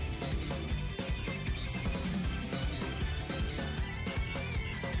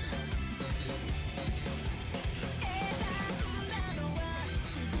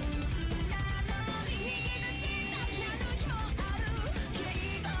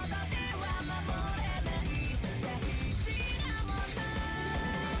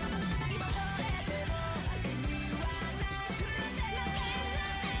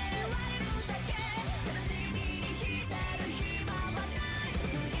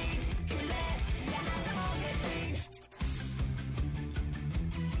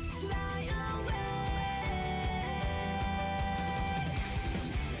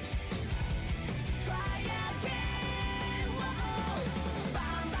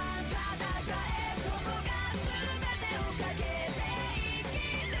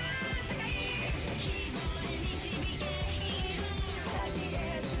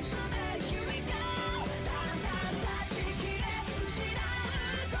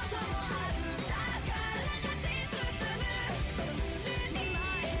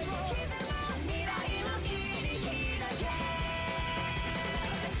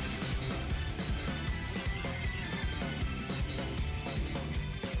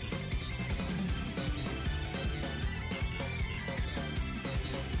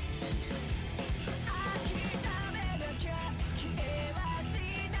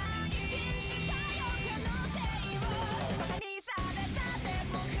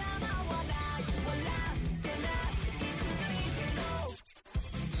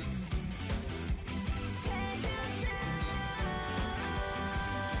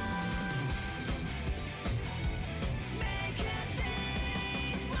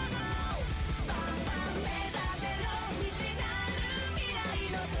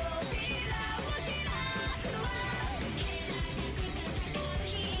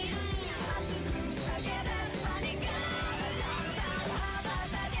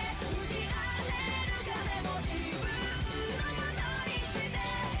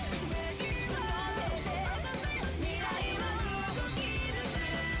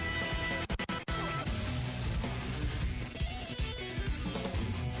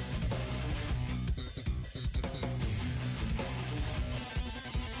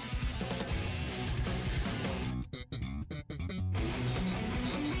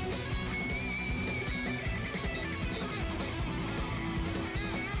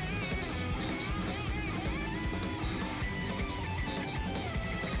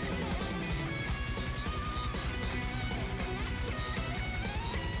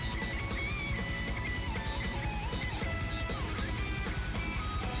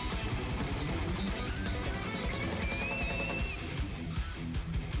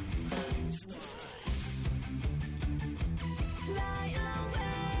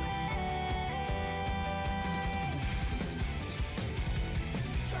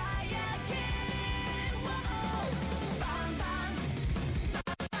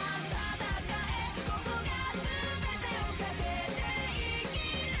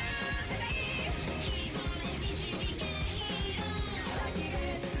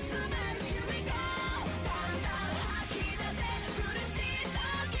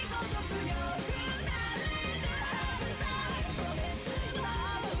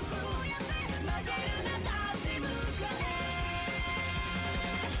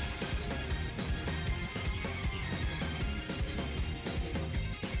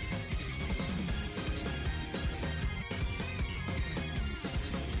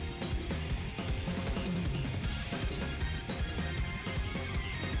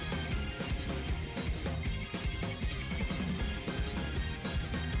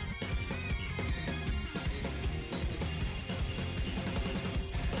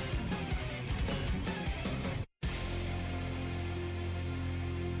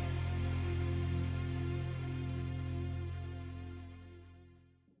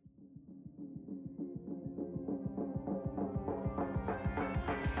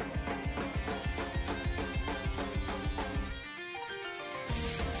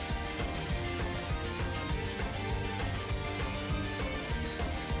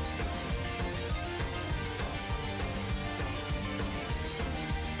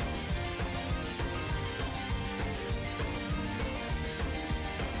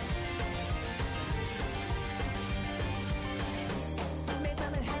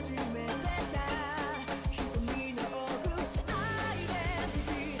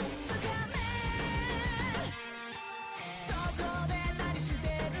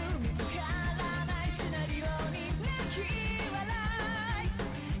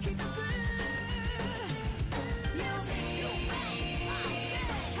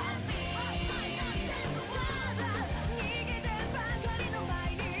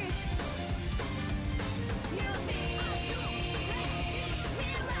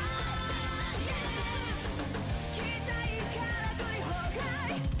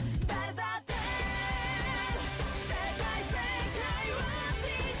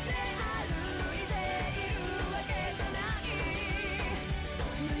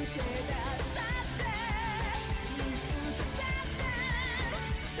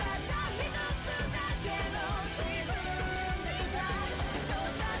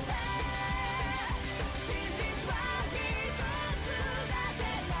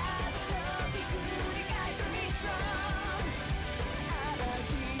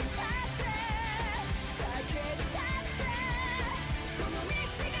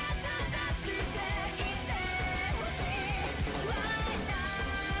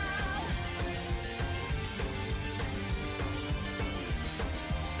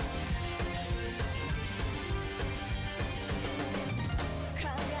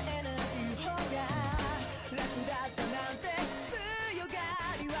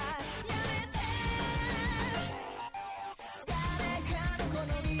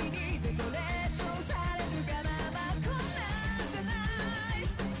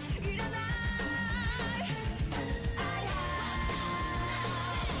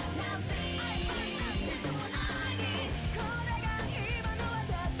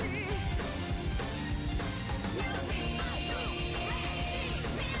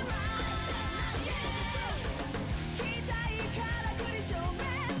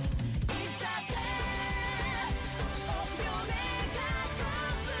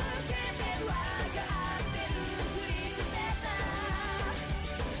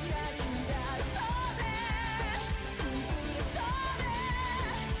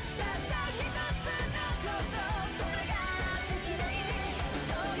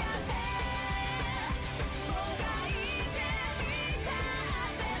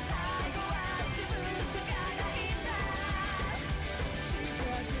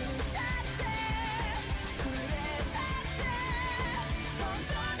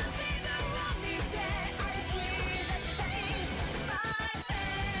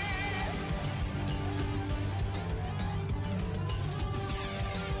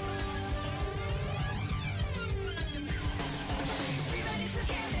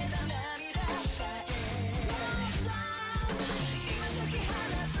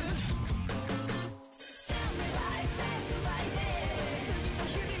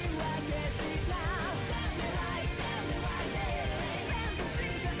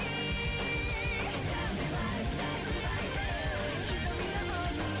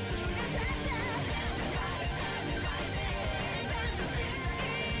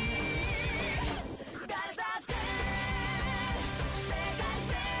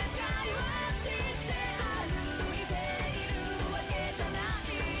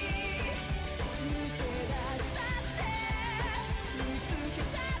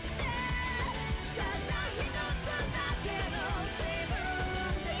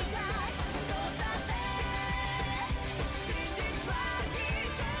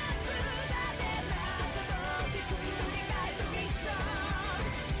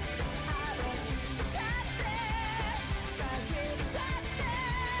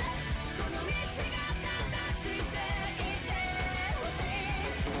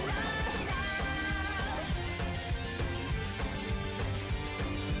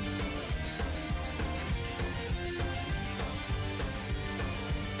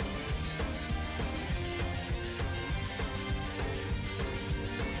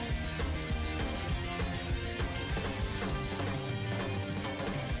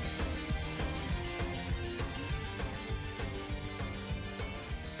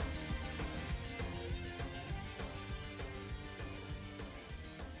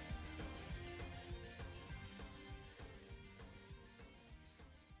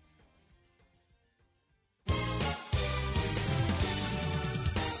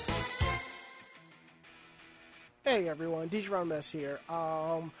 Hey everyone, DJ Ron S here.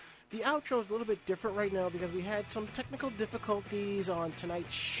 The outro is a little bit different right now because we had some technical difficulties on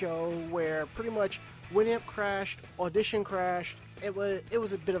tonight's show where pretty much Winamp crashed, Audition crashed. It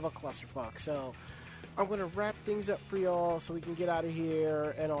was a bit of a clusterfuck. So I'm going to wrap things up for y'all so we can get out of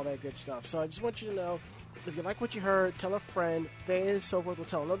here and all that good stuff. So I just want you to know, if you like what you heard, tell a friend, and so forth. We'll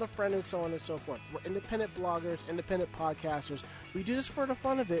tell another friend and so on and so forth. We're independent bloggers, independent podcasters. We do this for the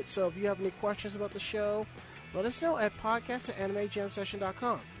fun of it. So if you have any questions about the show, let us know at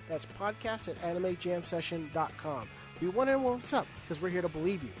podcast@animejamsession.com. That's podcast@animejamsession.com. We want to know what's up because we're here to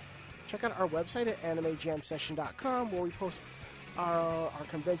believe you. Check out our website at animejamsession.com where we post our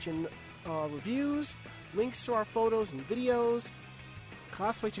convention reviews, links to our photos and videos,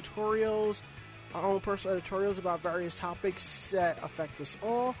 cosplay tutorials, our own personal editorials about various topics that affect us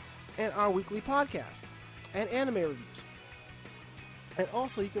all, and our weekly podcast, and anime reviews. And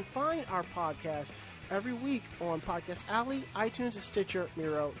also, you can find our podcast every week on Podcast Alley, iTunes, Stitcher,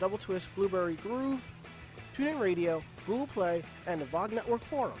 Miro, Double Twist, Blueberry Groove, TuneIn Radio, Google Play, and the VOG Network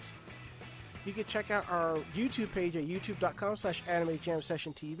forums. You can check out our YouTube page at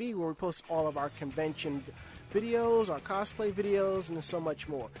youtube.com/AnimeJamSessionTV where we post all of our convention videos, our cosplay videos, and so much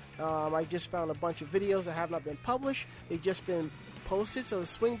more. I just found a bunch of videos that have not been published. They've just been posted, so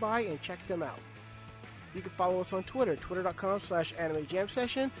swing by and check them out. You can follow us on Twitter,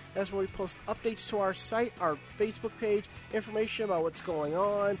 twitter.com/AnimeJamSession. That's where we post updates to our site, our Facebook page, information about what's going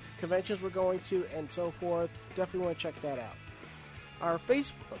on, conventions we're going to, and so forth. Definitely want to check that out. Our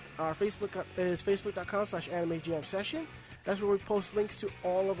Facebook is facebook.com/AnimeJamSession. That's where we post links to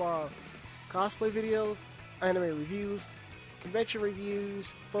all of our cosplay videos, anime reviews, convention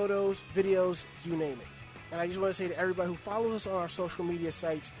reviews, photos, videos, you name it. And I just want to say to everybody who follows us on our social media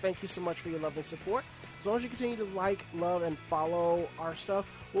sites, thank you so much for your love and support. As long as you continue to like, love, and follow our stuff,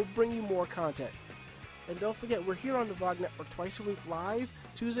 we'll bring you more content. And don't forget, we're here on the VOG Network twice a week live,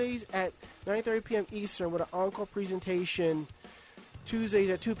 Tuesdays at 9:30 p.m. Eastern with an encore presentation Tuesdays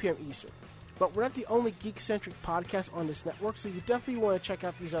at 2 p.m. Eastern. But we're not the only geek-centric podcast on this network, so you definitely want to check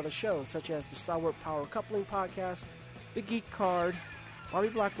out these other shows, such as the Star Wars Power Coupling Podcast, The Geek Card, Bobby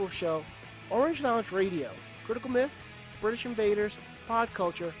Black Wolf Show, Orange Knowledge Radio, Critical Myth, British Invaders, Pod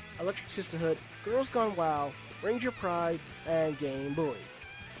Culture, Electric Sisterhood, Girls Gone WoW, Ranger Pride, and Game Boy.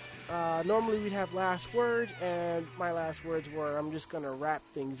 Normally we'd have last words, and my last words were I'm just going to wrap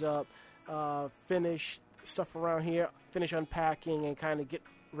things up, finish stuff around here, finish unpacking, and kind of get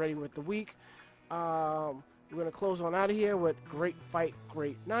ready with the week. We're going to close on out of here with Great Fight,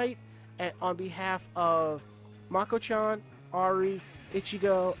 Great Night. And on behalf of Mako-chan, Ari,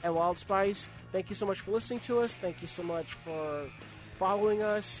 Ichigo, and Wild Spice, thank you so much for listening to us. Thank you so much for following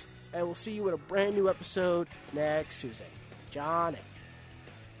us. And we'll see you with a brand new episode next Tuesday. John A.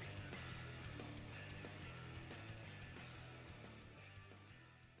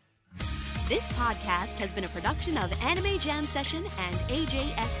 This podcast has been a production of Anime Jam Session and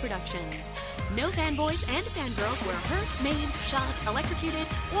AJS Productions. No fanboys and fangirls were hurt, maimed, shot, electrocuted,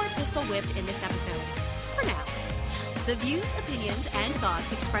 or pistol whipped in this episode. For now. The views, opinions, and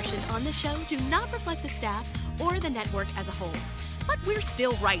thoughts expressed on the show do not reflect the staff or the network as a whole. But we're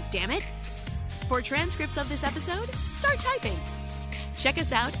still right, damn it! For transcripts of this episode, start typing. Check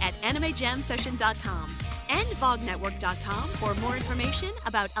us out at AnimeJamSession.com and VogNetwork.com for more information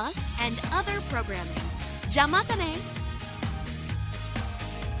about us and other programming. Jamatane!